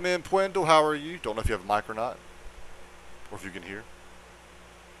 Welcome in, Puendo. How are you? Don't know if you have a mic or not. Or if you can hear.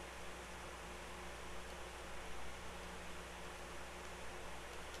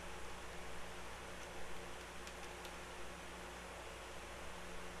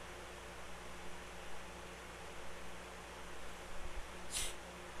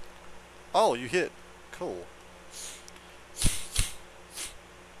 Oh, you hit. Cool.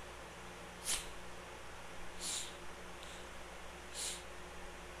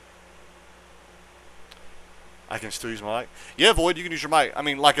 I can still use my mic. Yeah, Void, you can use your mic. I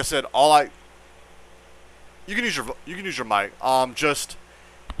mean, like I said, you can use your mic. Just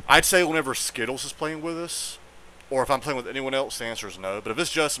I'd say whenever Skittles is playing with us, or if I'm playing with anyone else, the answer is no. But if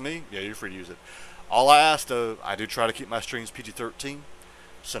it's just me, yeah, you're free to use it. All I ask, though, I do try to keep my streams PG-13,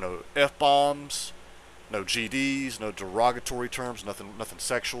 so no f-bombs, no GDs, no derogatory terms, nothing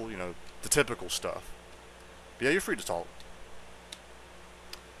sexual. You know, the typical stuff. But yeah, you're free to talk.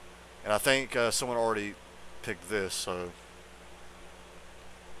 And I think someone already picked this, so.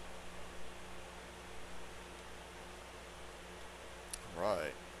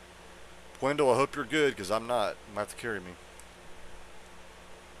 Right. Puendo, I hope you're good, because I'm not. You might have to carry me.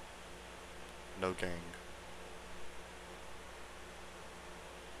 No gang.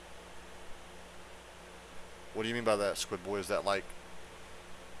 What do you mean by that, Squidboy? Is that like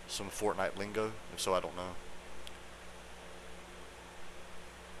some Fortnite lingo? If so, I don't know.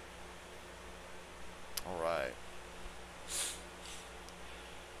 Alright.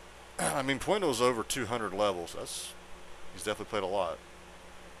 I mean, Puendo's over 200 levels. He's definitely played a lot.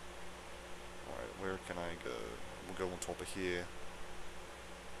 Alright, where can I go? We'll go on top of here.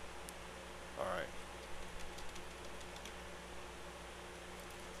 Alright.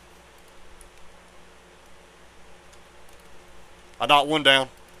 I knocked one down.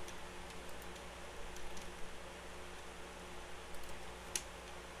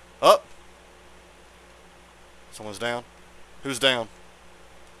 Up. Someone's down. Who's down?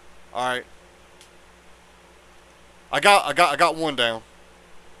 Alright. I got one down.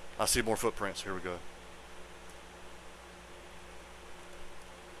 I see more footprints. Here we go.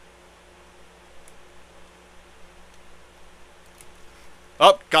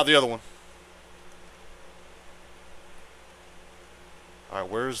 Up, got the other one. Alright,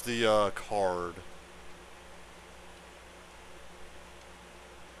 where's the card?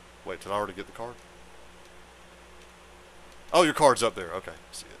 Wait, did I already get the card? Oh, your card's up there. Okay,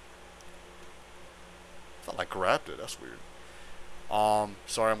 see it. I thought I grabbed it. That's weird.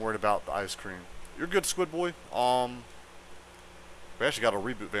 Sorry, I'm worried about the ice cream. You're good, Squidboy. We actually got a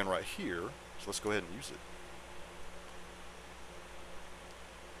reboot van right here, so let's go ahead and use it.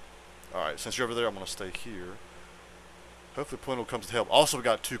 Alright, since you're over there, I'm going to stay here. Hopefully Puendo comes to help. Also, we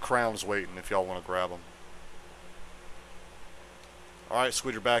got 2 crowns waiting if y'all want to grab them. Alright,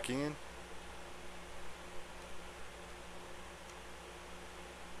 Squid, you're back in.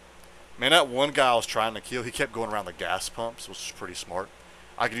 Man, that one guy I was trying to kill, he kept going around the gas pumps, which is pretty smart.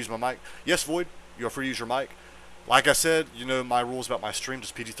 I could use my mic. Yes, Void, you're free to use your mic. Like I said, you know my rules about my stream,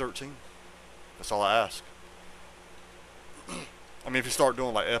 just PG-13. That's all I ask. I mean, if you start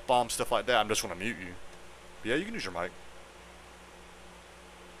doing like F-bombs, stuff like that, I'm just going to mute you. But yeah, you can use your mic.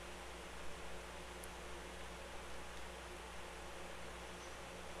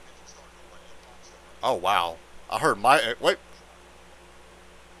 Oh, wow. I heard my... Wait.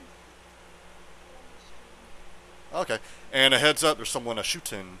 Okay. And a heads up, there's someone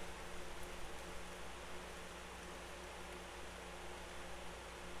shooting.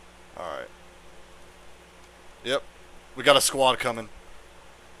 Alright. Yep. We got a squad coming.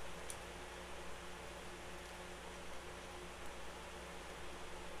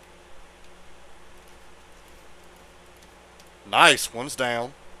 Nice. One's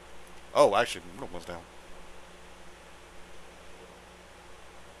down. Oh, actually, one's down.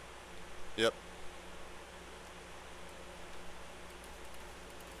 Yep.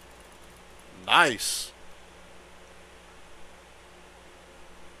 Nice.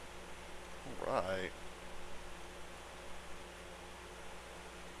 Alright.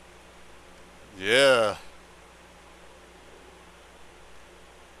 Yeah.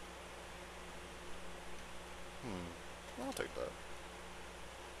 I'll take that.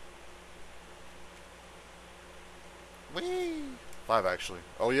 Whee! 5 actually.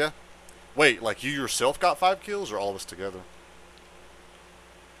 Oh yeah? Wait, like you yourself got 5 kills or all of us together?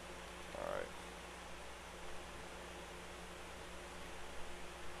 Alright.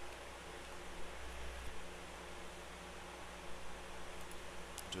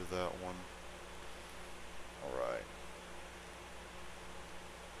 that one. Alright.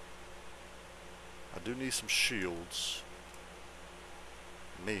 I do need some shields.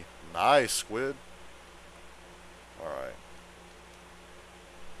 Me. Nice, Squid. Alright.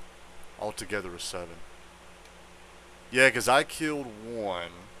 Altogether is 7. Yeah, because I killed 1.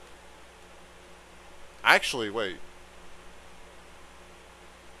 Actually, wait.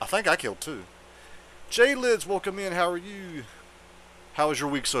 I think I killed 2. J-Lids, welcome in. How are you? How was your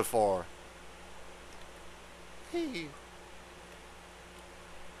week so far? Hey.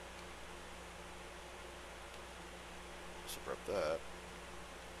 Let's grab that.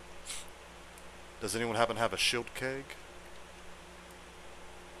 Does anyone happen to have a shield keg?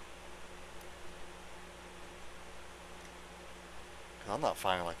 I'm not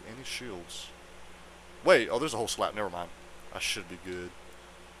finding like any shields. Wait, oh, there's a whole slab. Never mind. I should be good.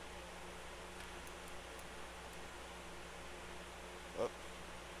 Oh.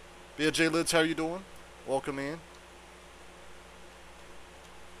 BJ Lids, how are you doing? Welcome in.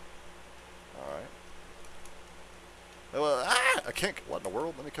 Alright. Well, I can't. What in the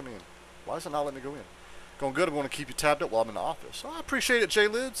world? Let me come in. Why is it not letting me go in? Going good. I'm going to keep you tabbed up while I'm in the office. Oh, I appreciate it, J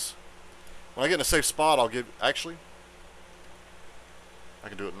Lids. When I get in a safe spot, I'll give. Actually, I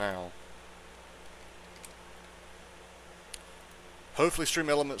can do it now. Hopefully Stream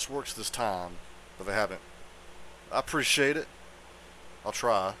Elements works this time, but they haven't. I appreciate it. I'll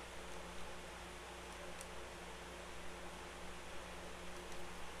try.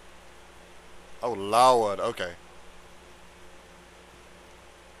 Oh, Lord. Okay.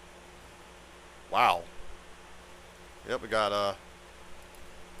 Wow. Yep, we got,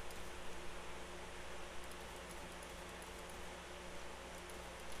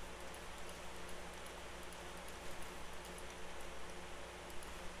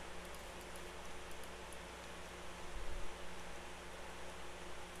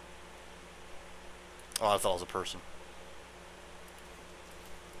 Oh, I thought it was a person.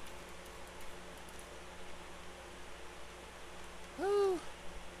 Woo.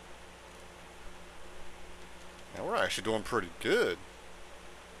 Man, we're actually doing pretty good.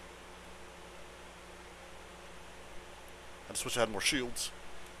 I just wish I had more shields.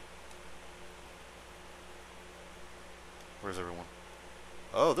 Where's everyone?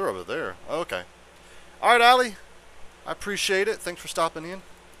 Oh, they're over there. Okay. Alright, Allie. I appreciate it. Thanks for stopping in.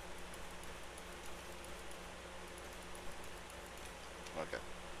 Okay.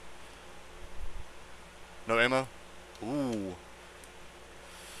 No ammo? Ooh.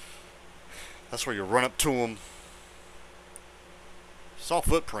 That's where you run up to him. Saw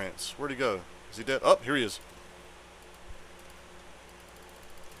footprints. Where'd he go? Is he dead? Oh, here he is.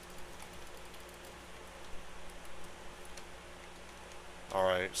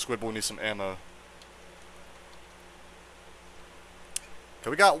 Alright, Squidboy needs some ammo. Okay,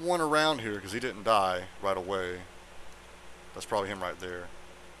 we got one around here because he didn't die right away. That's probably him right there.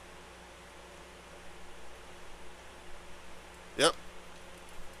 Yep.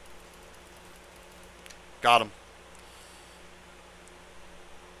 Got him.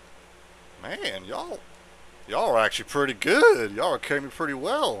 Man, y'all are actually pretty good. Y'all are carrying me pretty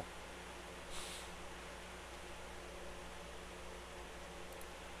well.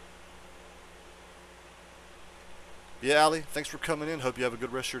 Yeah, Allie, thanks for coming in. Hope you have a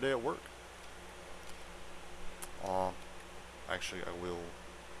good rest of your day at work. Actually, I will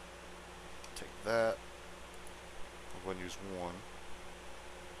take that. I'm going to use one.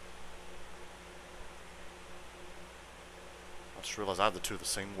 I just realized I have the two of the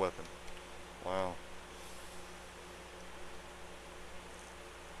same weapon. Wow.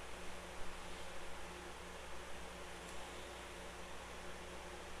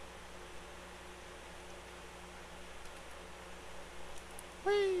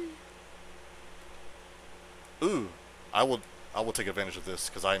 Whee! Ooh, I will take advantage of this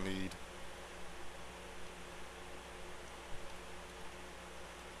because I need.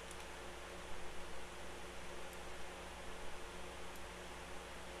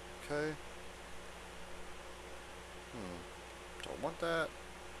 Okay. Don't want that.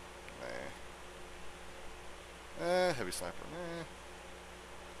 Nah. Heavy sniper. Nah.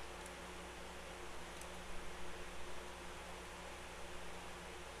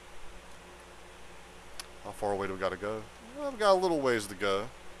 How far away do we gotta go? Well, we got a little ways to go.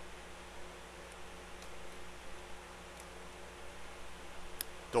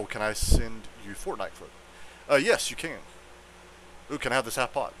 Dole, can I send you Fortnite foot? Yes, you can. Ooh, can I have this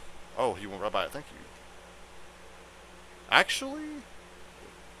half pot? Oh, he went right by it. Thank you. Actually,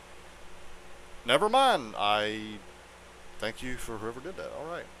 never mind. I thank you for whoever did that. All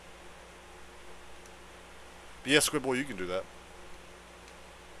right. But yeah, Squidboy, you can do that.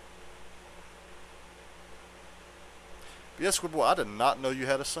 Yes, Squidboy, I did not know you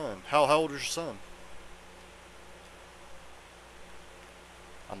had a son. How old is your son?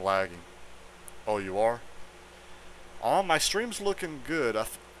 I'm lagging. Oh, you are? My stream's looking good.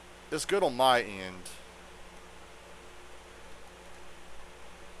 It's good on my end.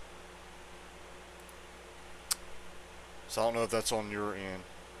 So I don't know if that's on your end.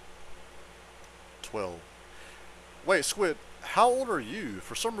 12. Wait, Squid, how old are you?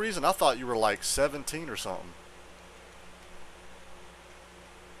 For some reason, I thought you were like 17 or something.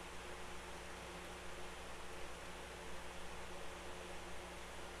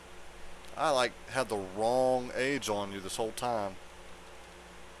 I like had the wrong age on you this whole time.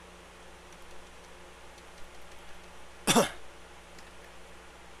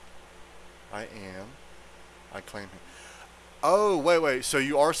 I am. I claim him. Oh, wait. So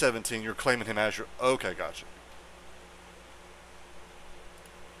you are 17. You're claiming him as your... Okay, gotcha.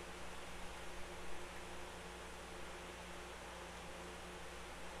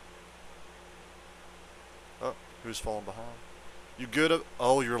 Oh, who's falling behind? You good?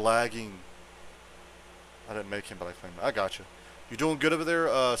 Oh, you're lagging. I didn't make him, but I claimed him. I gotcha. You doing good over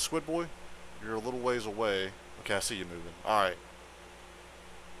there, Squid Boy? You're a little ways away. Okay, I see you moving. Alright.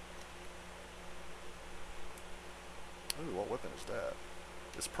 Ooh, what weapon is that?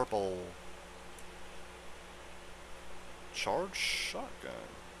 It's purple. Charge shotgun.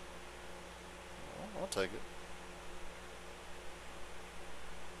 I'll take it.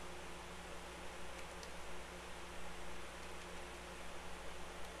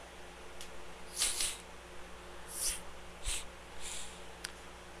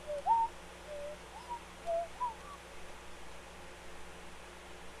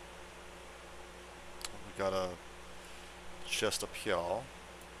 We got a chest up here. Oh,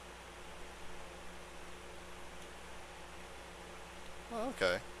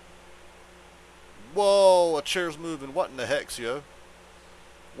 okay. Whoa, a chair's moving. What in the heck's, yo?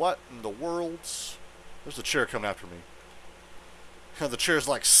 What in the world's... There's a chair coming after me. The chair's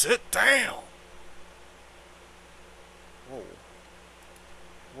like, sit down!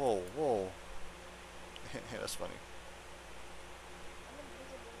 Whoa. Whoa. Yeah, that's funny.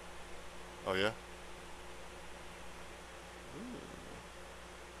 Oh, yeah? Ooh.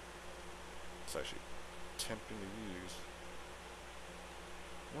 It's actually tempting to use.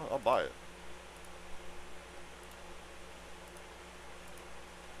 Well, I'll buy it.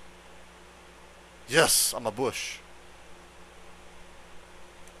 Yes, I'm a bush.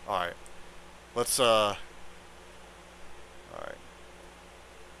 Alright. Let's, alright.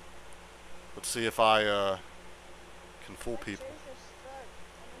 Let's see if I, can fool people.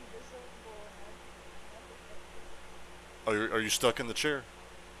 Oh, are you stuck in the chair?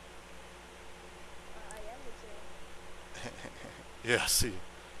 Yeah, I see.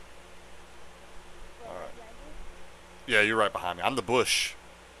 Alright. Yeah, you're right behind me. I'm the bush.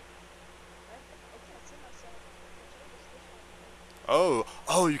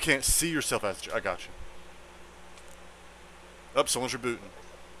 Oh, you can't see yourself as... I got you. Oh, someone's rebooting.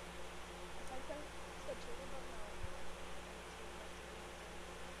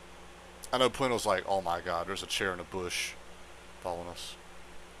 I know Plino's like, oh my god, there's a chair in a bush following us.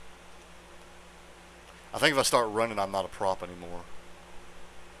 I think if I start running, I'm not a prop anymore.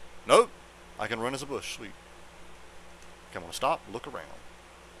 Nope. I can run as a bush. Sweet. Come on, stop. Look around.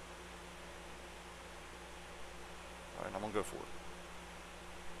 Alright, I'm gonna go for it.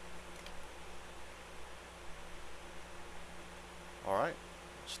 Alright.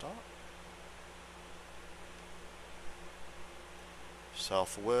 Stop.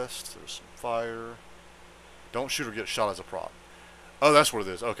 Southwest. There's some fire. Don't shoot or get shot as a prop. Oh, that's what it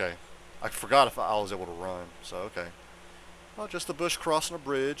is. Okay. I forgot if I was able to run. So, okay. Well, just a bush crossing a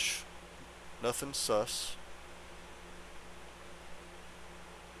bridge. Nothing sus.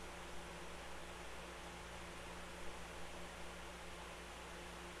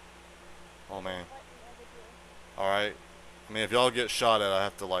 Oh, man. Alright. I mean, if y'all get shot at, I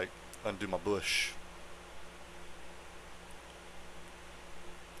have to, like, undo my bush.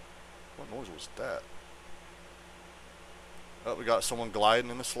 What noise was that? Oh, we got someone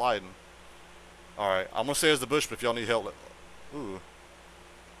gliding and sliding. Alright, I'm gonna say as the bush, but if y'all need help, ooh.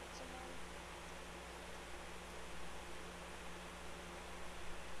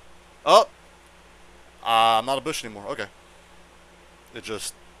 Oh! I'm not a bush anymore. Okay. It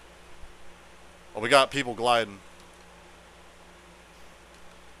just... Oh, we got people gliding.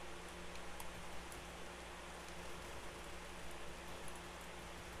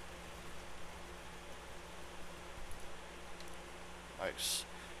 Nice.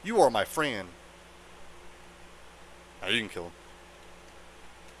 You are my friend. Now you can kill him.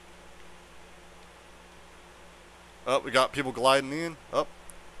 Up, we got people gliding in. Up.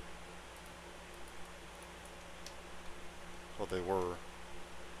 What they were.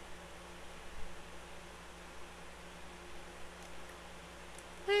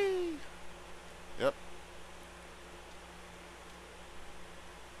 Whee! Yep.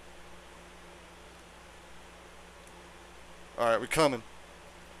 Alright, we're coming.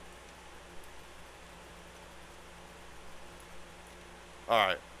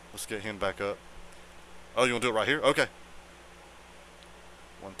 Alright, let's get him back up. Oh, you want to do it right here? Okay.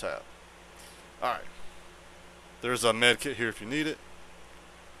 One tap. Alright. There's a med kit here if you need it.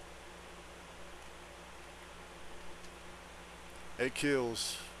 8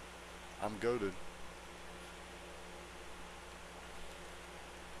 kills. I'm goated.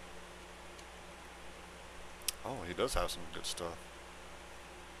 Oh, he does have some good stuff.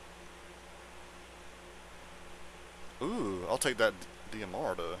 Ooh, I'll take that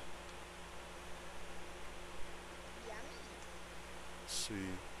DMR to... Let's see.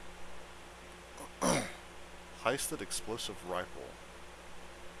 Heisted explosive rifle.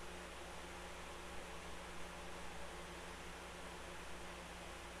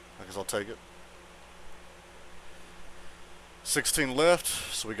 I guess I'll take it. 16 left,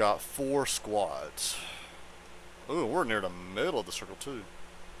 so we got 4 squads. Ooh, we're near the middle of the circle too.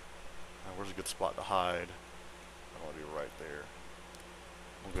 Where's a good spot to hide? I want to be right there.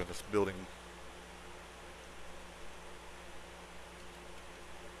 I'll go to this building.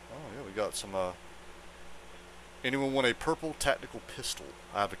 Oh yeah, we got some, anyone want a purple tactical pistol?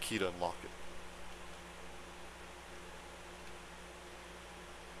 I have a key to unlock it.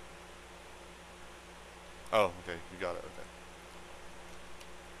 Oh, okay, you got it, okay.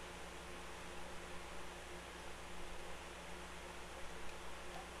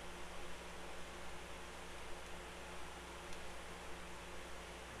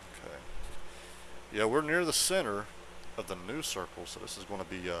 Okay. Yeah, we're near the center of the new circle, so this is going to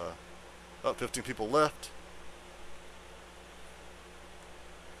be, 15 people left.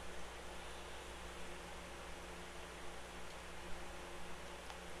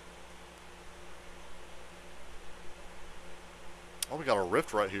 Oh, we got a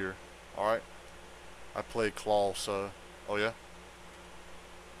rift right here. Alright. I played Claw, so... Oh, yeah?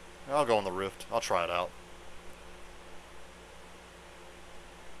 I'll go on the rift. I'll try it out.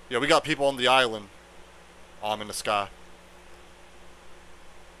 Yeah, we got people on the island. In the sky.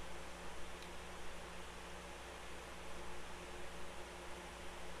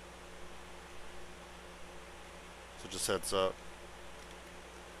 So just heads up.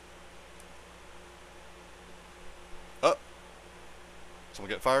 Oh!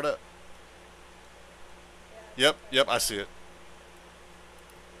 Someone get fired up? Yep, I see it.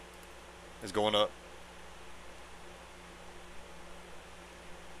 It's going up.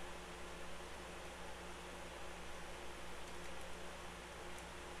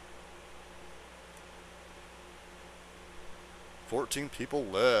 "14 people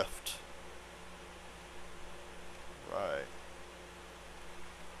left." Right.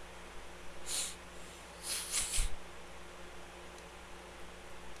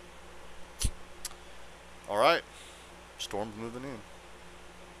 Alright. Storm's moving in.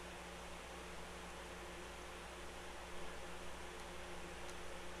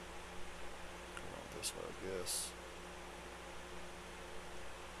 Go around this way, I guess.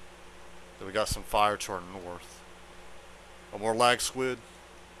 Then we got some fire to our north. A more lag squid.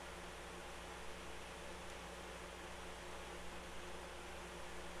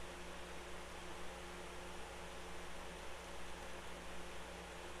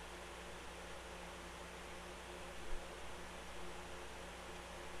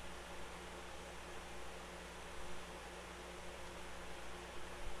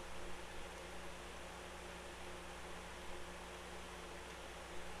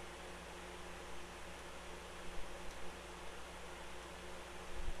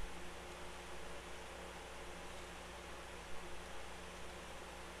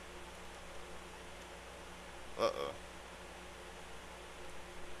 Uh-oh.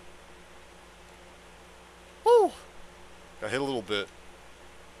 Woo! Got hit a little bit.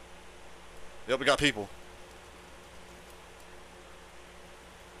 Yep, we got people.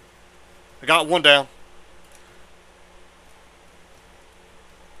 I got one down.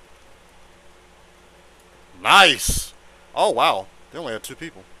 Nice! Oh, wow. They only had 2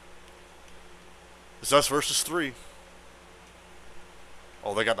 people. It's us versus 3.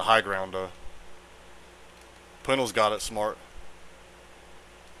 Oh, they got the high ground, though. Pennell's got it smart.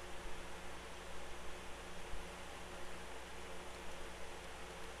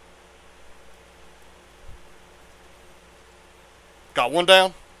 Got one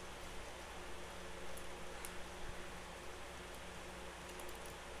down.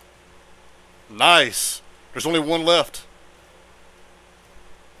 Nice. There's only one left.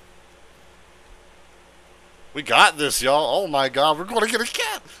 We got this, y'all. Oh my god, we're going to get a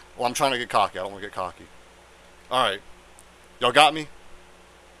cat. Well, I'm trying to get cocky. I don't want to get cocky. Alright. Y'all got me?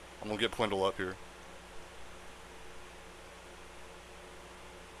 I'm going to get Pwindle up here.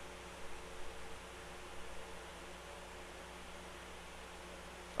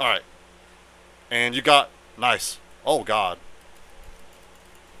 Alright. And you got... Nice. Oh god.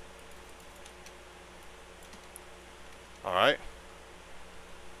 Alright.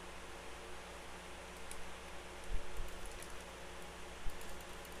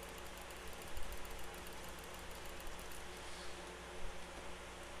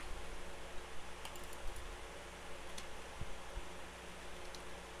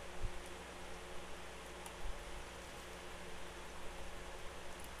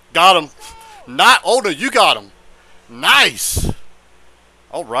 Got him. Not... Oh, no, you got him. Nice.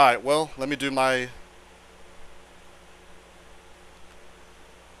 Alright, well, let me do my...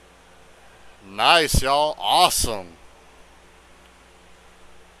 Nice, y'all. Awesome.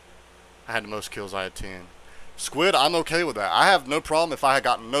 I had the most kills. I had 10. Squid, I'm okay with that. I have no problem if I had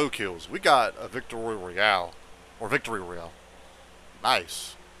gotten no kills. We got a victory royale. Or victory royale.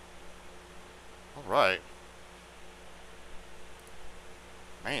 Nice. Alright.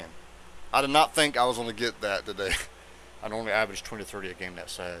 Man. I did not think I was going to get that today. I normally average 20 to 30 a game.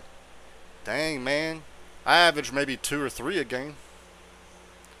 That's sad. Dang, man. I average maybe 2 or 3 a game.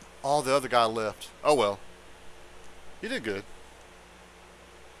 Oh, the other guy left. Oh, well. He did good.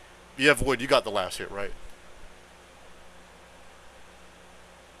 Yeah, Void, you got the last hit, right?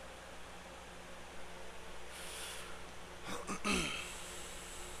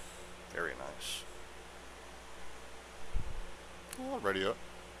 Very nice. Oh, ready up.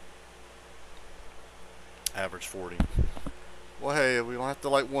 Average 40. Well, hey, we don't have to,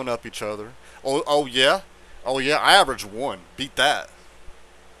 like, one-up each other. Oh, yeah? Oh, yeah, I average 1. Beat that.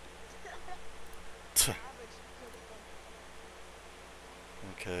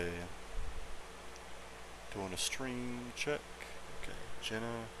 Okay. Doing a stream check. Okay, Jenna.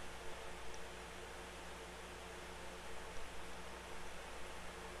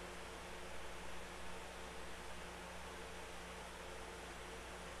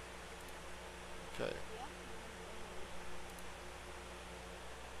 Okay.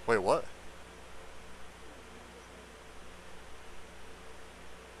 Wait, what?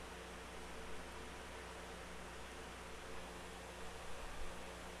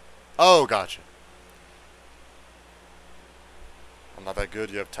 Oh, gotcha. I'm not that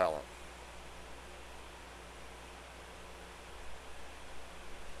good. You have talent.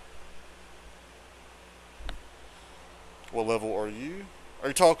 What level are you? Are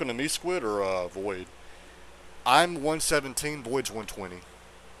you talking to me, Squid, or Void? I'm 117. Void's 120.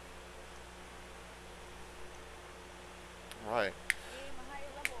 Right.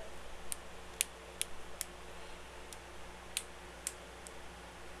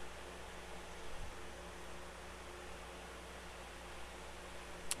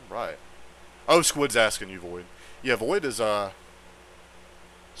 Right. Oh, Squid's asking you, Void. Yeah, Void is, So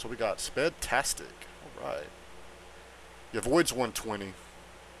we got Spedtastic. Alright. Yeah, Void's 120.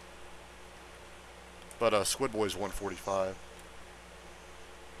 But, Squidboy's 145.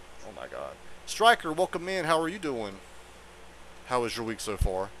 Oh my god. Striker, welcome in. How are you doing? How was your week so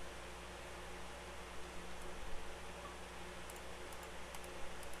far?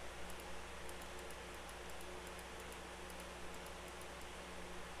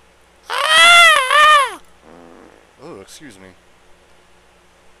 Oh, excuse me.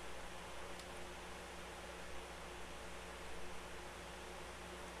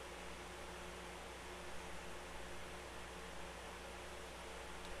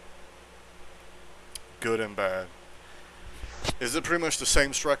 Good and bad. Is it pretty much the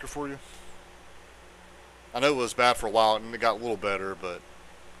same striker for you? I know it was bad for a while and it got a little better, but...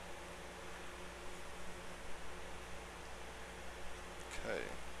 Okay.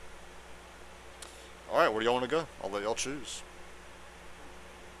 Alright, where do y'all want to go? I'll let y'all choose.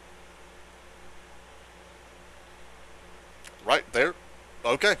 Right there?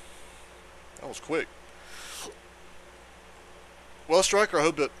 Okay. That was quick. Well, Striker, I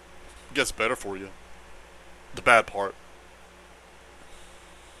hope it gets better for you. The bad part.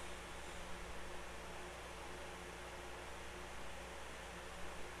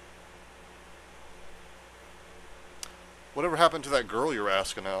 Whatever happened to that girl you were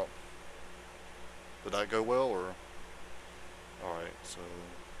asking out? Did that go well, or? Alright, so...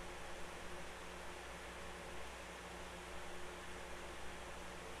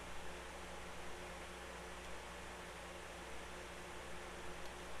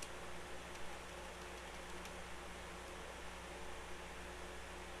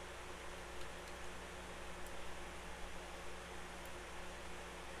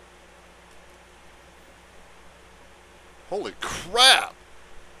 Holy crap!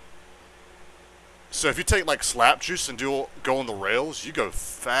 So if you take like slap juice and go on the rails, you go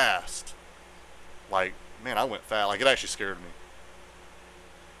fast. Like, man, I went fast. Like, it actually scared me.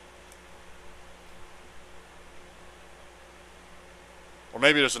 Or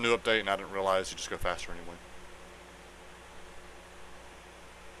maybe there's a new update and I didn't realize you just go faster anyway.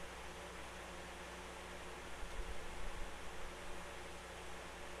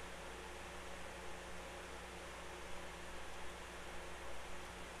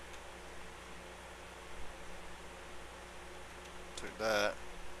 Take that.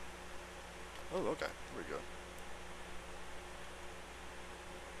 Oh, okay. Here we go.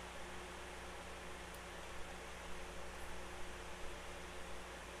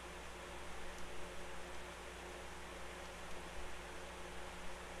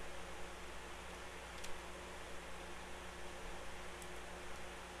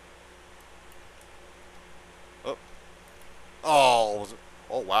 Oh. Oh, was it?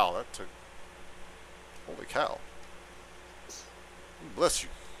 Oh, wow. That took... Holy cow. Bless you.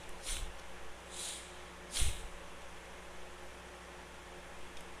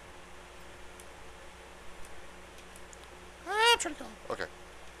 Ah, I'm trying to go. Okay.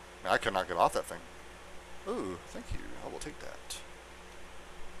 Man, I could not get off that thing. Ooh, thank you. I will take that.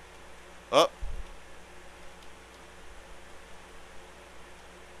 Up.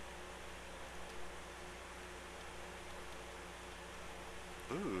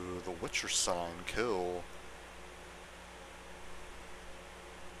 Ooh, the Witcher sign. Kill.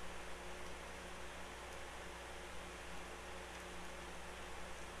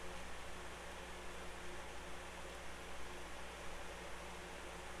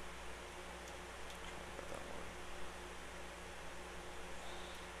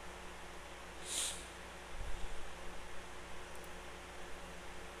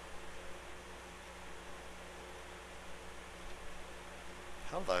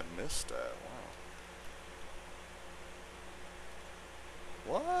 How did I miss that?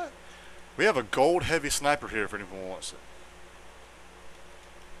 Wow. What? We have a gold heavy sniper here if anyone wants it.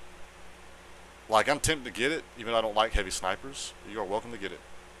 Like, I'm tempted to get it, even though I don't like heavy snipers. You are welcome to get it.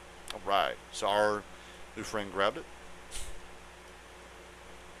 Alright, so our new friend grabbed it.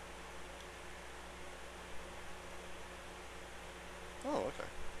 Oh, okay.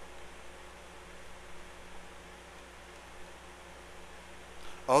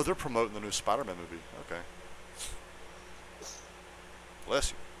 Oh, they're promoting the new Spider-Man movie. Okay.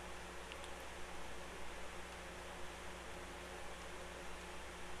 Bless you.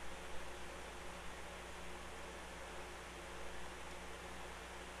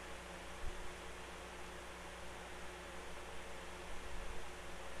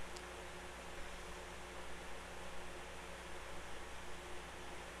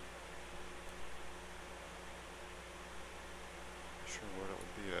 Not sure where that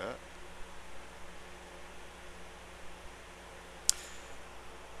would be at.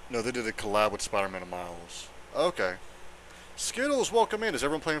 No, they did a collab with Spider-Man and Miles. Okay. Skittles, welcome in. Is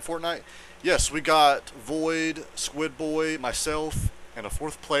everyone playing Fortnite? Yes, we got Void, Squidboy, myself, and a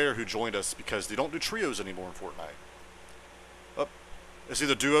fourth player who joined us because they don't do trios anymore in Fortnite. Oh, it's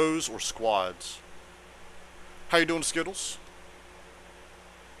either duos or squads. How you doing, Skittles?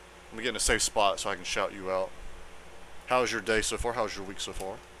 Let me get in a safe spot so I can shout you out. How's your day so far? How's your week so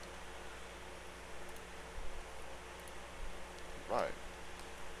far? Right.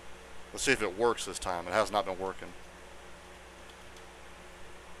 Let's see if it works this time. It has not been working.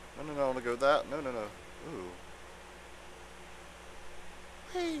 No, no, no, I want to go that. No, no, no. Ooh.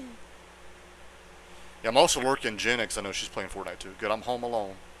 Hey. Yeah, I'm also working Jen because I know she's playing Fortnite too. Good, I'm home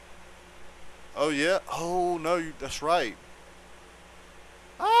alone. Oh, yeah? Oh, no, that's right.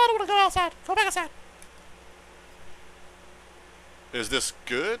 I don't want to go outside. Go back outside. Is this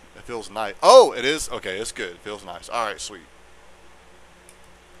good? It feels nice. Oh, it is? Okay, it's good. It feels nice. Alright, sweet.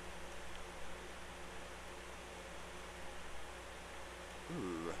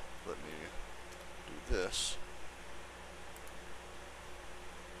 Ooh, let me do this.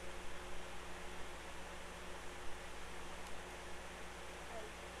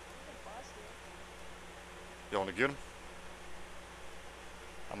 You want to get him?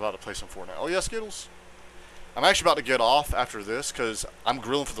 I'm about to play some Fortnite. Oh, yeah, Skittles. I'm actually about to get off after this because I'm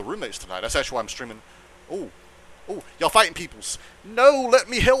grilling for the roommates tonight. That's actually why I'm streaming. Oh, oh, y'all fighting peoples. No, let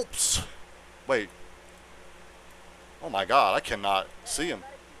me helps. Wait. Oh my god, I cannot see him.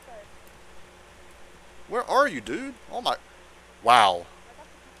 Where are you, dude? Oh my. Wow.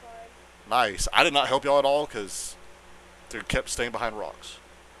 Nice. I did not help y'all at all because they kept staying behind rocks.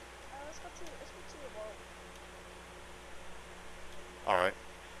 Alright.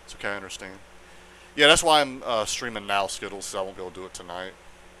 It's okay, I understand. Yeah, that's why I'm streaming now, Skittles, so I won't be able to do it tonight.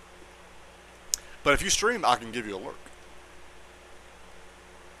 But if you stream, I can give you a lurk.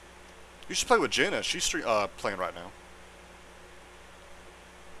 You should play with Jenna. She's playing right now.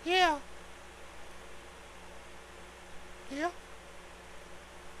 Yeah. Yeah.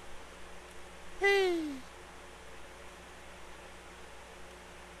 Hey.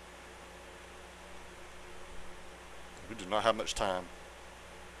 We do not have much time.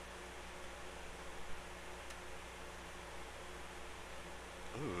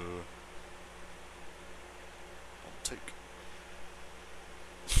 Ooh. I'll take.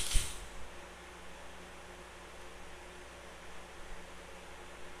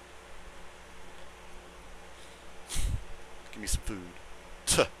 Give me some food.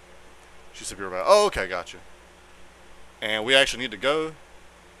 She said, about. Oh, okay, gotcha. And we actually need to go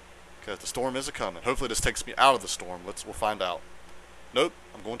because the storm is a coming. Hopefully, this takes me out of the storm. We'll find out. Nope,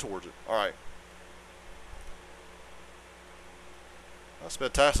 I'm going towards it. All right.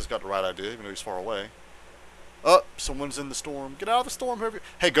 Spedtastic's got the right idea, even though he's far away. Oh, someone's in the storm. Get out of the storm, whoever.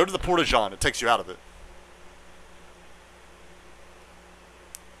 Hey, go to the Porta-John. It takes you out of it.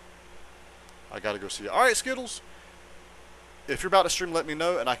 I gotta go see it. Alright, Skittles. If you're about to stream, let me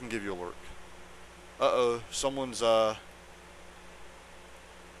know, and I can give you a lurk. Uh-oh. Someone's,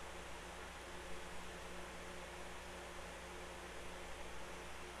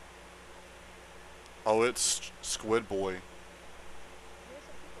 Oh, it's Squidboy.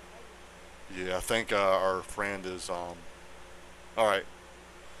 Yeah, I think, our friend is, Alright.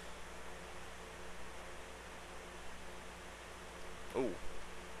 Oh.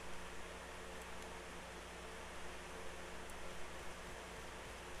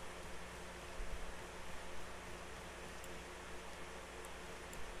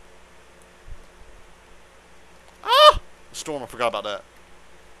 Ah! The storm, I forgot about that.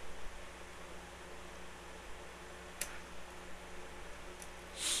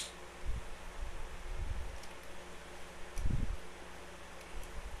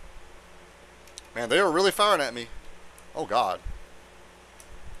 Man, they were really firing at me. Oh, God.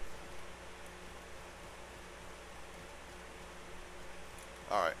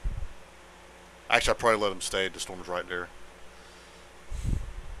 Alright. Actually, I probably let them stay. The storm's right there.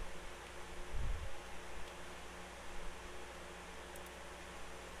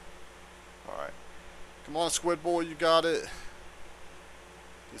 Alright. Come on, Squid Boy, you got it.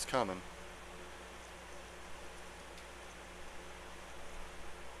 He's coming.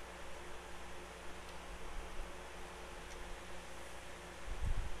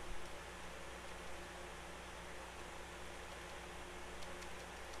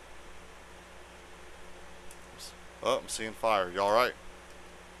 Oh, I'm seeing fire. You alright?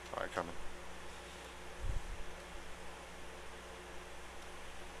 Alright, coming.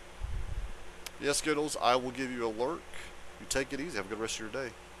 Yes, Skittles, I will give you a lurk. You take it easy. Have a good rest of your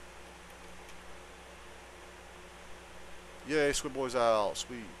day. Yay, Squid Boy's out.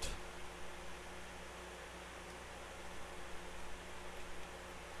 Sweet.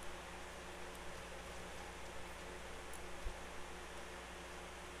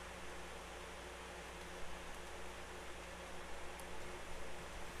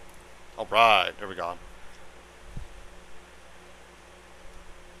 Alright, there we go.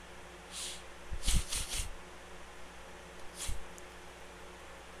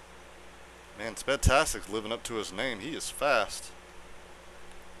 Man, Spedtastic's living up to his name. He is fast.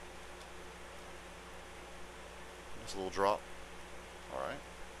 Just a little drop. Alright.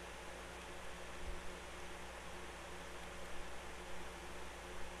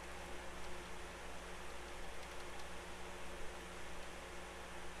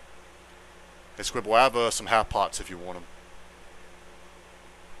 Hey, Squibble, I have some half pots if you want them.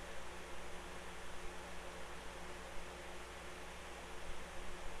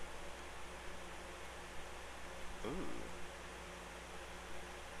 Ooh.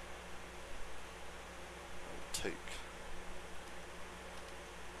 I'll take.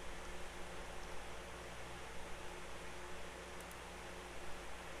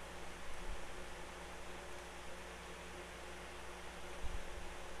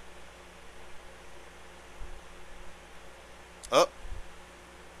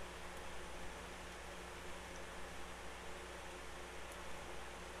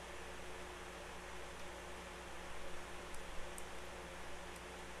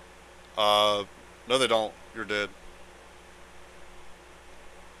 Oh. No they don't. You're dead.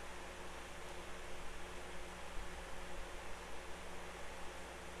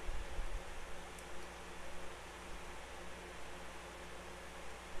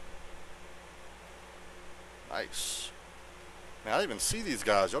 Nice. Man, I didn't even see these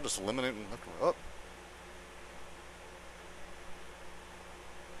guys. Y'all just eliminating. Oh.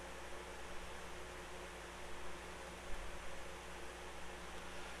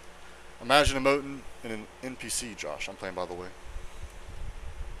 Imagine emoting in an NPC, Josh. I'm playing, by the way.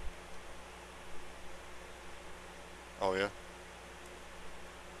 Oh, yeah?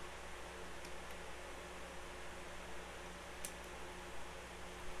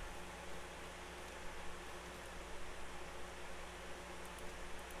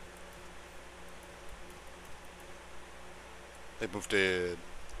 They both dead.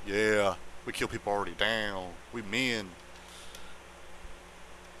 Yeah. We kill people already down. We men.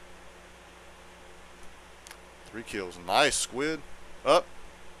 3 kills. Nice, Squid. Up.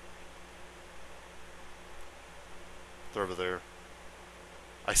 They're over there.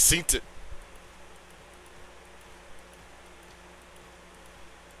 I seen it.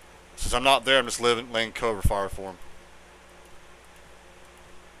 Since I'm not there, I'm just laying cover fire for him.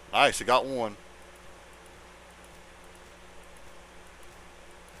 Nice, he got one.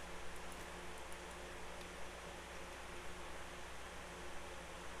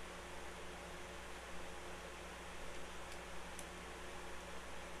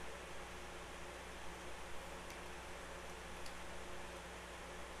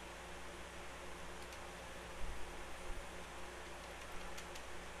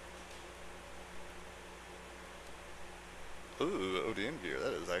 Ooh, ODM gear.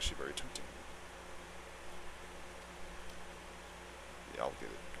 That is actually very tempting. Yeah, I'll get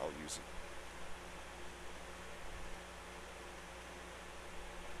it. I'll use it.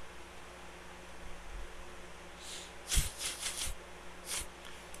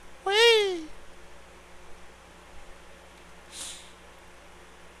 Whee!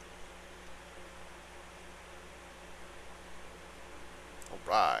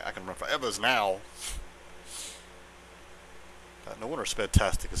 Alright, I can run forever now. No wonder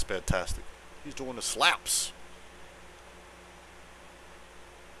Spedtastic is Spedtastic. He's doing the slaps.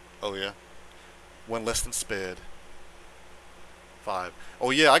 Oh yeah. 1 less than Sped. 5.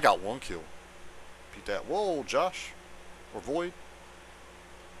 Oh yeah, I got 1 kill. Beat that. Whoa, Josh. Or Void.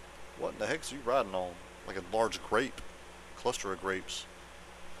 What in the heck is you riding on? Like a large grape. Cluster of grapes.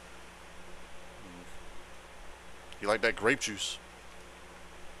 You like that grape juice?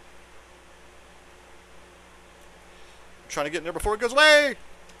 Trying to get in there before it goes away.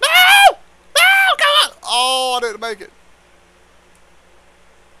 No! No! Come on! Oh, I didn't make it.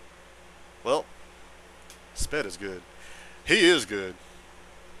 Well, Sped is good. He is good.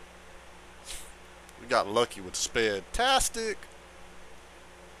 We got lucky with Sped-tastic.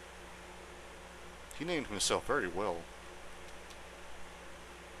 He named himself very well.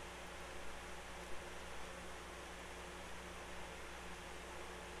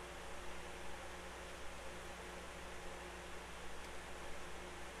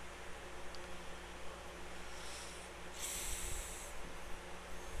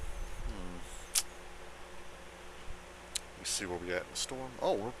 See where we at in the storm.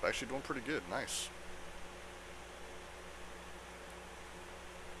 Oh, we're actually doing pretty good. Nice.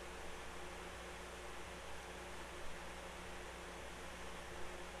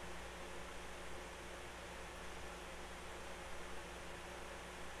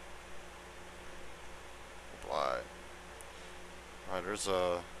 Alright. Alright, there's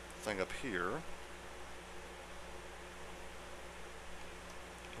a thing up here.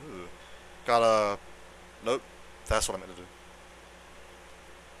 Ooh. Got a... Nope. That's what I meant to do.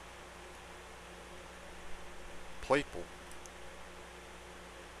 Playful.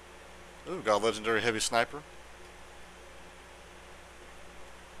 Ooh, got a legendary heavy sniper.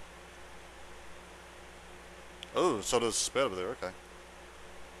 Oh, so does Sped over there, okay.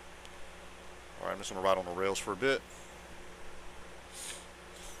 Alright, I'm just gonna ride on the rails for a bit.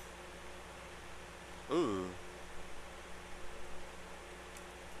 Ooh.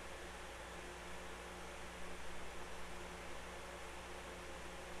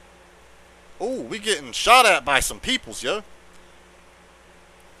 Ooh, we getting shot at by some peoples, yo.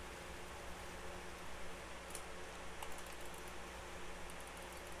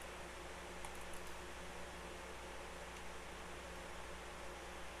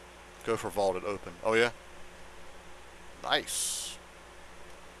 Go for vaulted open. Oh, yeah? Nice.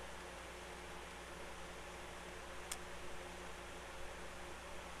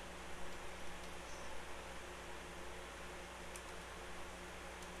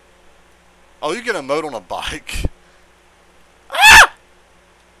 Oh, you get a mode on a bike? Ah!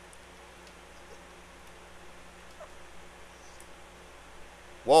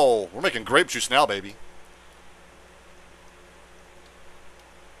 Whoa, we're making grape juice now, baby.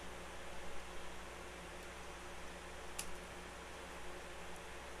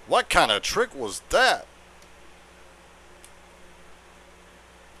 What kind of trick was that?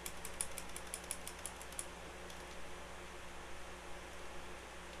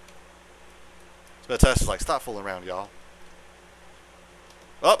 Spedtastic's like, stop fooling around, y'all.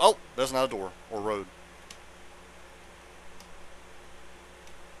 Oh, there's not a door or road.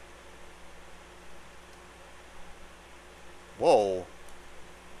 Whoa.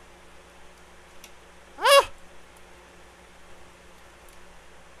 Ah!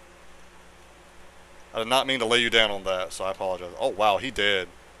 I did not mean to lay you down on that, so I apologize. Oh, wow, he dead.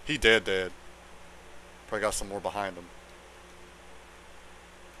 He dead. Probably got some more behind him.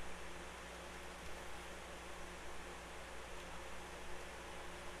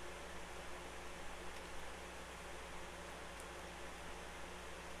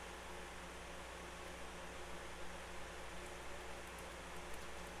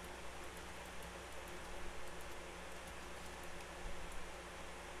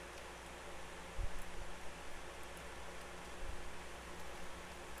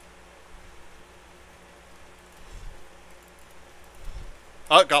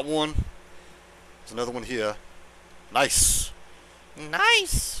 Oh, got one. There's another one here. Nice.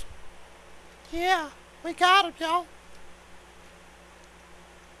 Nice. Yeah, we got him, y'all.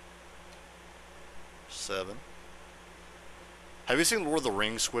 7. Have you seen Lord of the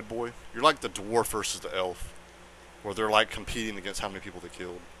Rings, Squidboy? You're like the dwarf versus the elf, where they're like competing against how many people they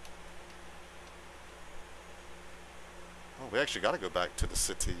killed. Oh, we actually got to go back to the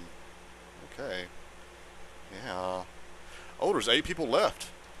city. Okay. Yeah. Oh, there's 8 people left.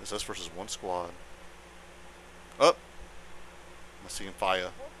 It's us versus 1 squad. Up. I'm seeing fire.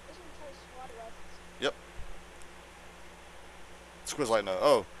 Yep. Squid's like,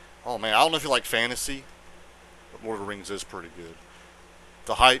 no. Oh man, I don't know if you like fantasy, but Lord of the Rings is pretty good.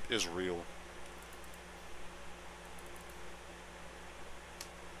 The hype is real.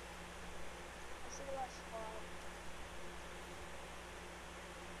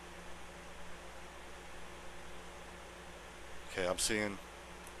 Okay, I'm seeing.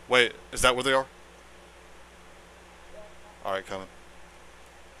 Wait, is that where they are? Alright, coming.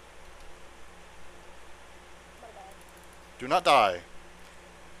 Do not die.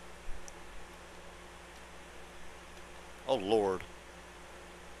 Oh, Lord.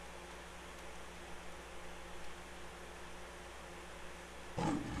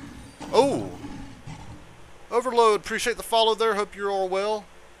 Oh! Overload, appreciate the follow there. Hope you're all well.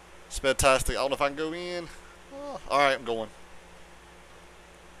 It's fantastic. I don't know if I can go in. Oh, alright, I'm going.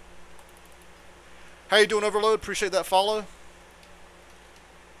 How you doing, Overload? Appreciate that follow.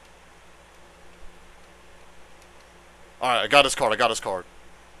 Alright, I got his card.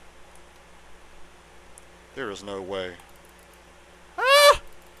 There is no way. Ah!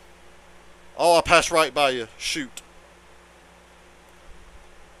 Oh, I passed right by you. Shoot.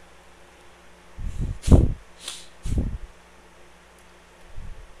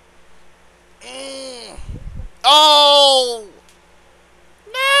 Oh!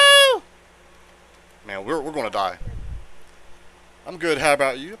 No! Man, we're going to die. I'm good. How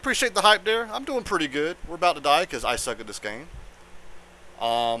about you? Appreciate the hype there. I'm doing pretty good. We're about to die because I suck at this game.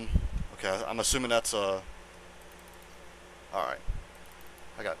 Okay, I'm assuming that's alright.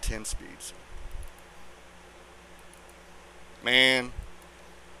 I got 10 speeds. Man,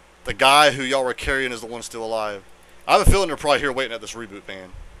 the guy who y'all were carrying is the one still alive. I have a feeling they're probably here waiting at this reboot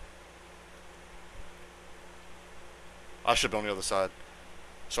van. I should be on the other side,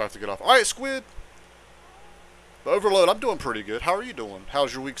 so I have to get off. Alright, Squid. But Overload, I'm doing pretty good. How are you doing?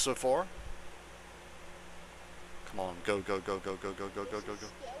 How's your week so far? Come on, go.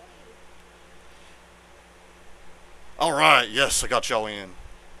 Alright, yes, I got y'all in.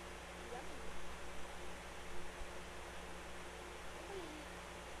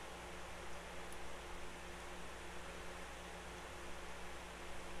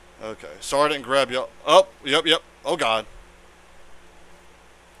 Okay, sorry I didn't grab y'all. Oh, yep. Oh, God.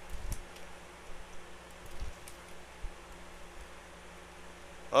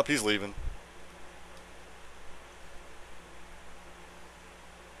 Up, he's leaving.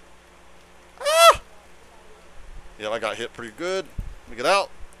 Ah! Yep, I got hit pretty good. Let me get out.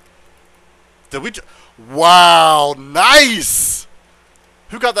 Did we wow, nice!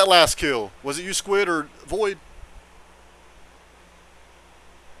 Who got that last kill? Was it you, Squid, or Void?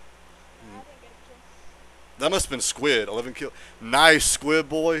 That must have been Squid. 11 kill. Nice, Squid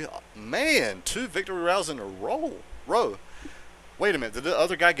boy. Man, 2 victory rounds in a row. Wait a minute. Did the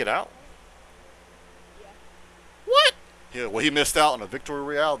other guy get out? Yeah. What? Yeah, well, he missed out on a victory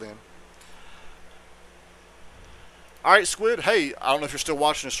royale then. Alright, Squid. Hey, I don't know if you're still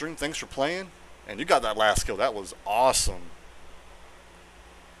watching the stream. Thanks for playing. And you got that last kill. That was awesome.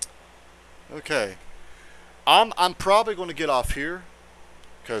 Okay. I'm probably going to get off here,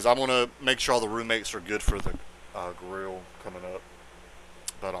 because I want to make sure all the roommates are good for the grill coming up.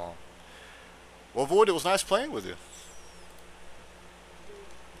 But Well, Void, it was nice playing with you.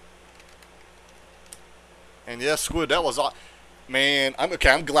 And yes, Squid, that was... Man,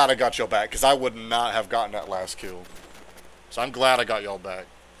 I'm glad I got y'all back, because I would not have gotten that last kill. So I'm glad I got y'all back.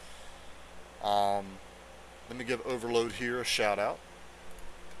 Let me give Overload here a shout out.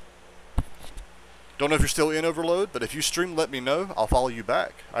 Don't know if you're still in Overload, but if you stream, let me know. I'll follow you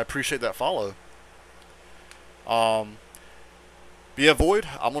back. I appreciate that follow. But yeah, Void,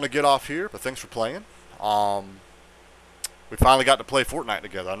 I'm going to get off here, but thanks for playing. We finally got to play Fortnite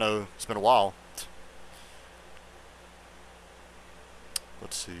together. I know it's been a while.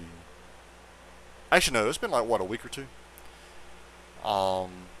 Let's see. Actually, no, it's been like, what, a week or two?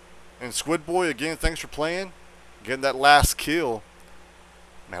 And Squidboy, again, thanks for playing. Getting that last kill.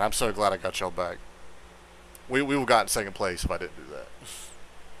 Man, I'm so glad I got y'all back. We would have gotten second place if I didn't do that.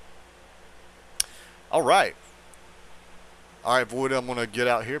 Alright. Alright, Void, I'm going to get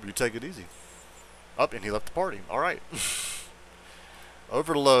out here, but you take it easy. Up, and he left the party. Alright.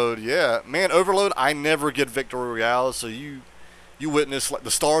 Overload, yeah. Man, Overload, I never get Victory Royale, so you witnessed, like,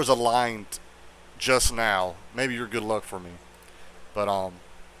 the stars aligned just now. Maybe you're good luck for me. But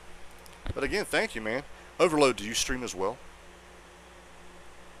again, thank you, man. Overload, do you stream as well?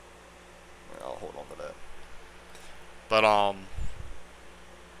 I'll hold on to that. But,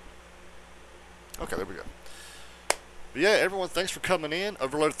 okay, there we go. But yeah, everyone, thanks for coming in.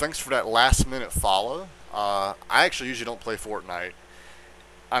 Overload, thanks for that last minute follow. I actually usually don't play Fortnite.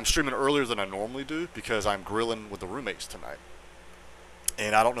 I'm streaming earlier than I normally do because I'm grilling with the roommates tonight.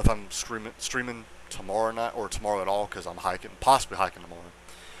 And I don't know if I'm streaming tomorrow night or tomorrow at all because I'm hiking, possibly hiking tomorrow.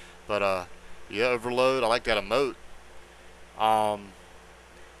 But, yeah, Overload, I like that emote.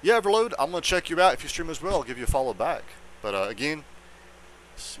 Yeah, Overload, I'm going to check you out. If you stream as well, I'll give you a follow back. But, again,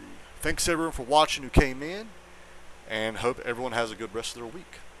 let's see. Thanks, everyone, for watching who came in. And hope everyone has a good rest of their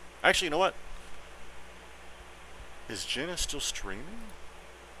week. Actually, you know what? Is Jenna still streaming?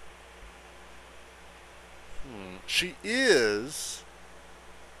 She is,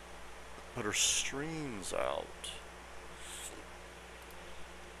 but her stream's out.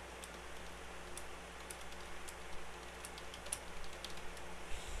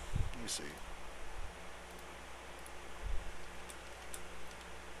 Let me see.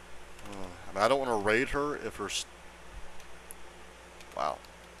 I mean, I don't want to raid her if her... Wow.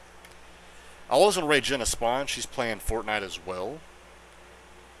 I was going to raid Jenna Spawn. She's playing Fortnite as well.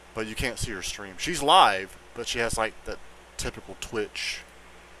 But you can't see her stream. She's live, but she has like that typical Twitch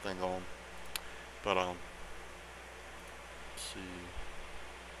thing on. But, let's see.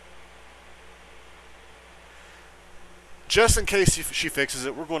 Just in case she fixes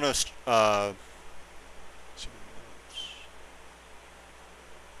it, we're going to,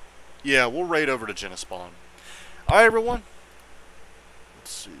 yeah, we'll raid over to Jenna Spawn. Alright, everyone.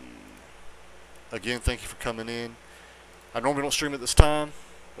 Let's see. Again, thank you for coming in. I normally don't stream at this time,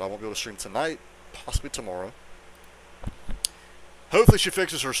 but I won't be able to stream tonight, possibly tomorrow. Hopefully she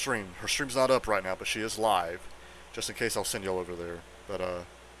fixes her stream. Her stream's not up right now, but she is live. Just in case, I'll send y'all over there. But,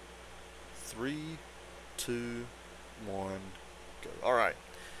 3, 2, 1, go. Alright.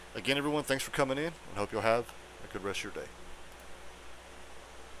 Again, everyone, thanks for coming in, and hope you'll have a good rest of your day.